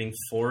choose, like being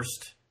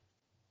forced,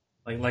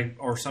 like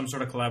or some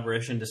sort of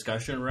collaboration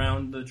discussion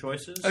around the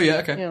choices. Oh yeah,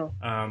 okay. Yeah.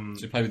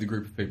 So you play with a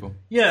group of people.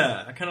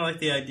 Yeah, I kind of like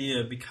the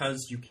idea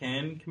because you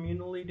can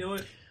communally do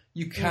it.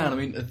 You can. I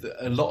mean,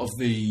 a lot of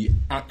the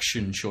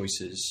action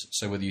choices.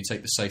 So whether you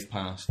take the safe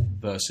path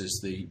versus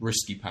the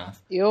risky path.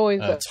 You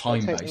always have to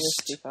time-based. take the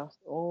risky path.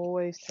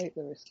 Always take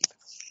the risky path.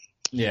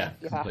 Yeah,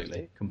 You have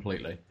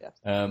completely.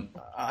 Yeah.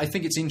 I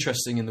think it's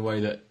interesting in the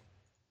way that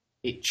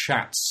it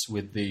chats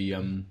with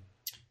the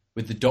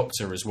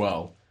doctor as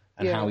well,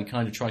 and Yeah. how he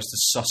kind of tries to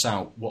suss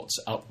out what's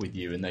up with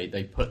you, and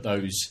they put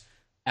those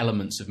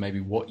elements of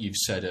maybe what you've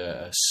said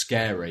are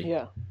scary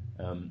Yeah.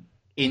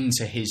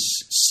 into his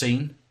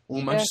scene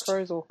almost.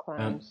 Scarecrows or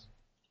clowns?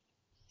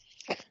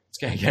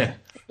 Scary, yeah.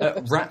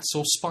 Rats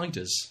or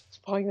spiders?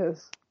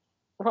 Spiders.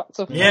 Rats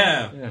of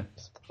Yeah. Yeah.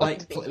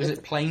 Spiders. Is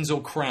it planes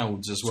or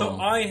crowds as well?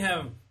 So I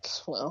have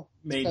Well,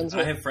 made. depends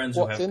I have friends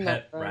who what's have in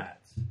pet that crowd.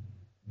 rats.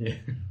 yeah.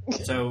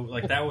 So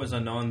like that was a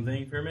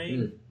non-thing for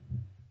me.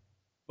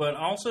 But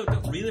I also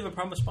don't really have a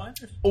problem with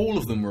spiders. All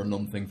of them were a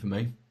non-thing for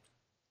me.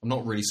 I'm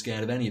not really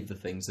scared of any of the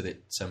things that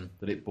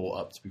it brought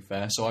up, to be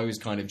fair. So I was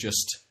kind of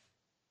just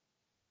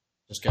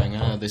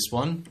going, this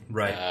one.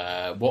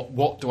 Right.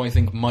 What do I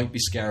think might be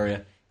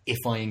scarier if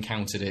I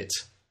encountered it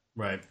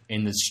Right.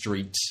 in the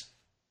street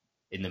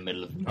in the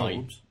middle of the night?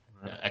 Oops.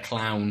 A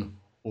clown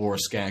or a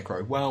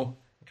scarecrow? Well,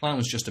 a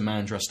clown's just a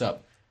man dressed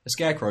up. A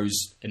scarecrow's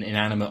an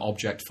inanimate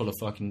object full of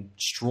fucking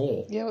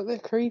straw. Yeah, but they're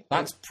creepy.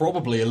 That's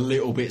probably a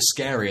little bit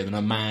scarier than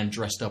a man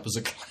dressed up as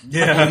a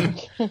clown.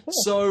 Yeah.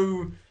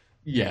 So,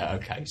 yeah,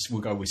 okay, so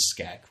we'll go with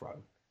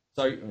Scarecrow.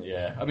 So,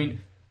 yeah, I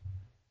mean,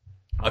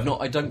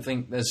 I don't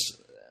think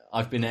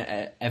I've been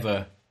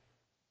ever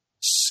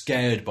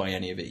scared by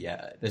any of it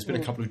yet. There's been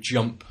a couple of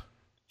jump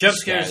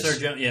scares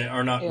scares.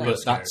 are not Yeah. real but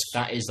scares.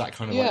 that is that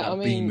kind of Yeah, like that I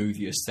mean,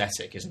 B-movie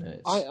aesthetic, isn't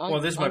it?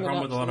 Well, this is my I'm an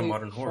problem with a lot of absolute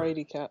modern horror.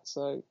 Fraidy cat,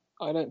 so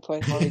I don't play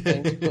horror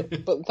games,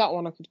 but that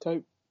one I could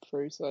cope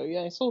through. So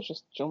yeah, it's all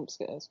just jump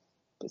scares.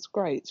 But it's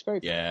great. It's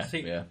great. Yeah,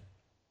 See, yeah.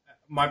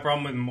 My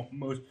problem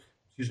with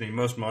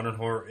most modern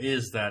horror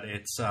is that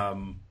it's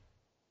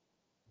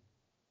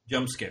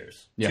jump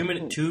scares. Yeah.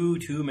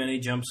 Too many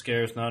jump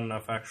scares. Not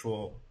enough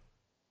actual.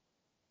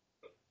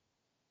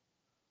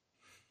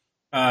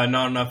 Like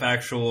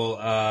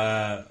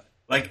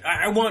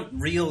I want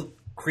real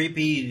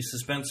creepy,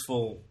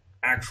 suspenseful,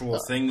 actual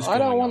things. I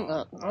don't going want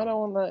on. that. I don't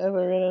want that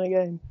ever in a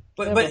game.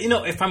 But you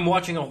know, if I'm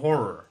watching a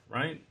horror,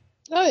 right?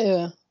 Oh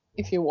yeah,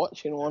 if you're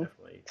watching one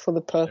Definitely. for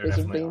the purpose of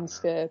definitely being on.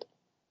 scared,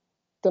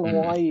 don't know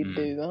why you'd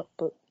do that,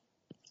 but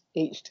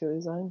each to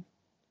his own.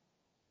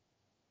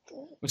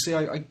 Well, see,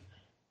 I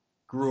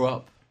grew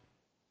up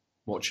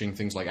watching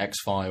things like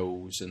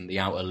X-Files and The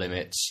Outer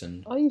Limits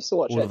and I used to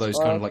watch all of those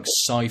X-Files. kind of like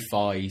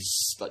sci-fi,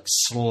 like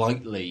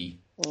slightly,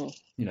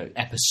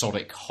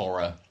 episodic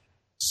horror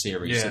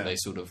series Yeah. that they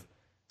sort of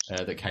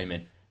that came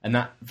in, and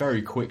that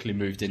very quickly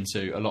moved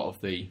into a lot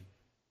of the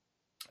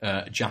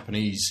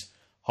Japanese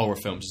horror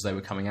films as they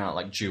were coming out,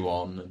 like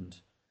Ju-On and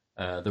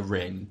The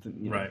Ring,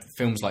 Right.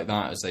 films like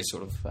that as they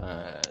sort of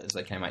as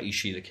they came out,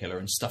 Ishii the Killer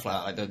and stuff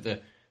like that, like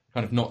the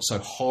kind of not so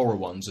horror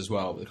ones as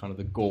well, but kind of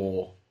the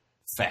gore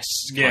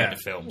fest kind of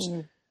films.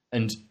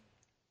 And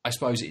I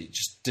suppose it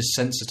just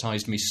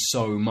desensitized me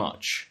so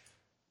much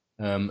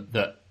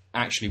that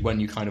actually when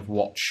you kind of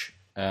watch,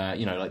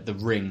 like the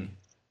Ring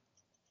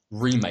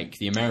remake,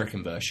 the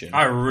American version.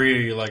 I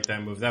really like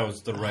that movie. That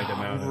was the right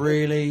amount.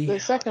 Really? The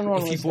second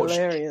one was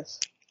hilarious.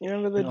 You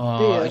remember the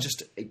deer?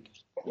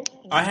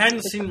 I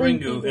hadn't seen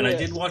Ringu, and I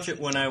did watch it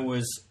when I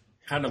was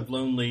kind of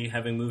lonely,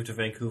 having moved to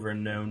Vancouver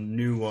and no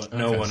one.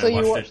 So I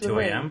you watched it the at 2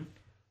 Ring a.m.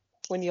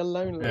 when you're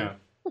lonely. Yeah.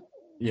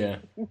 Yeah.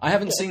 I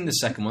haven't seen the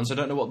second one, so I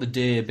don't know what the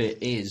deer bit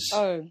is.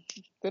 Oh,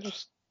 they're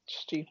just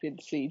stupid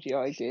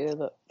CGI deer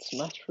that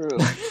smash through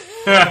them.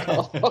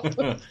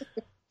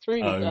 It's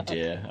really bad.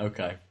 Dear.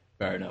 Okay.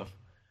 Fair enough.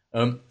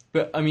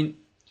 But, I mean,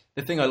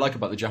 the thing I like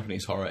about the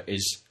Japanese horror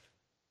is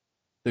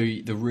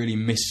the really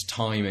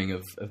mistiming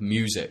of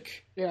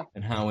music. Yeah.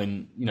 And how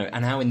in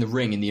The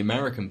Ring, in the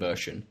American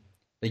version,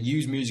 they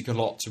use music a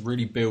lot to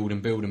really build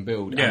and build and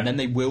build, and then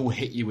they will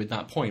hit you with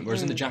that point.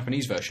 Whereas in the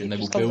Japanese version, they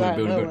will build and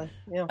build and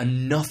build,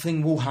 and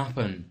nothing will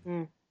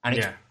happen. And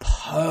it's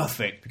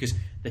perfect because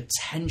the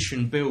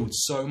tension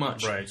builds so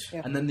much. Right.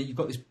 Yeah. And then you've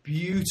got this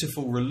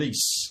beautiful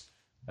release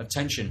of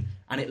tension,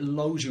 and it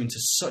lulls you into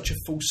such a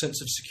false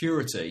sense of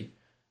security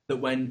that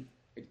when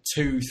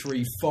 2,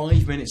 3,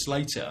 5 minutes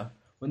later,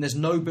 when there's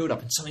no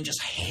build-up and something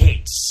just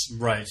hits,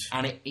 right,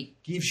 and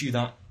it gives you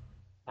that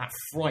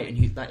fright,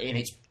 and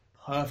it's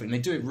perfect. And they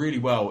do it really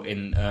well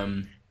in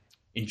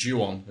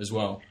Ju-on as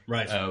well,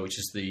 right? Which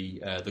is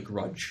the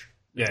Grudge,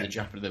 the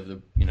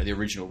Japanese, the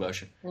original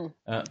version.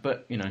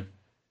 But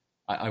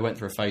I went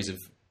through a phase of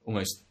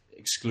almost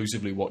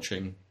exclusively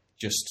watching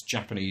just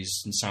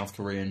Japanese and South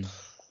Korean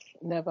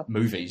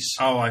movies.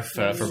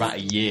 For about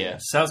a year.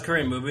 South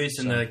Korean movies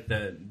in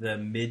the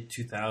mid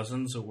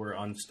 2000s were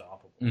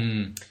unstoppable.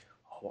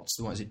 What's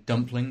the one? Is it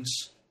Dumplings?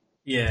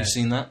 Yeah. Have you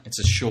seen that? It's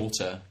a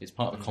shorter. It's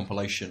part of a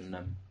compilation.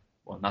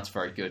 That's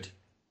very good.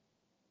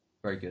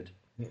 Very good.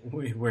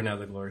 We're now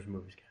the Glorious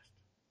Movies cast.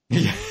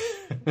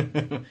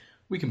 Yeah.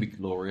 We can be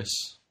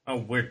glorious. Oh,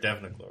 we're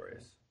definitely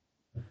glorious.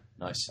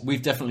 Nice.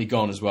 We've definitely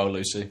gone as well,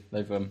 Lucy.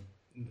 They've we're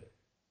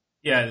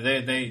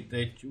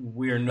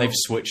no. They've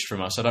switched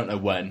from us. I don't know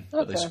when,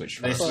 but they switched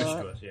from us. They switched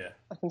to us. Yeah.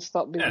 I can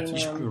stop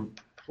being.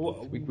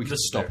 We could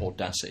stop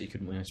Audacity,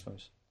 couldn't we? I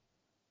suppose.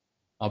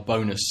 Our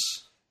bonus.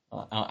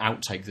 Our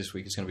outtake this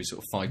week is going to be sort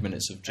of 5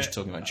 minutes of just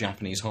talking about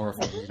Japanese horror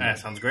films. That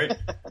sounds great.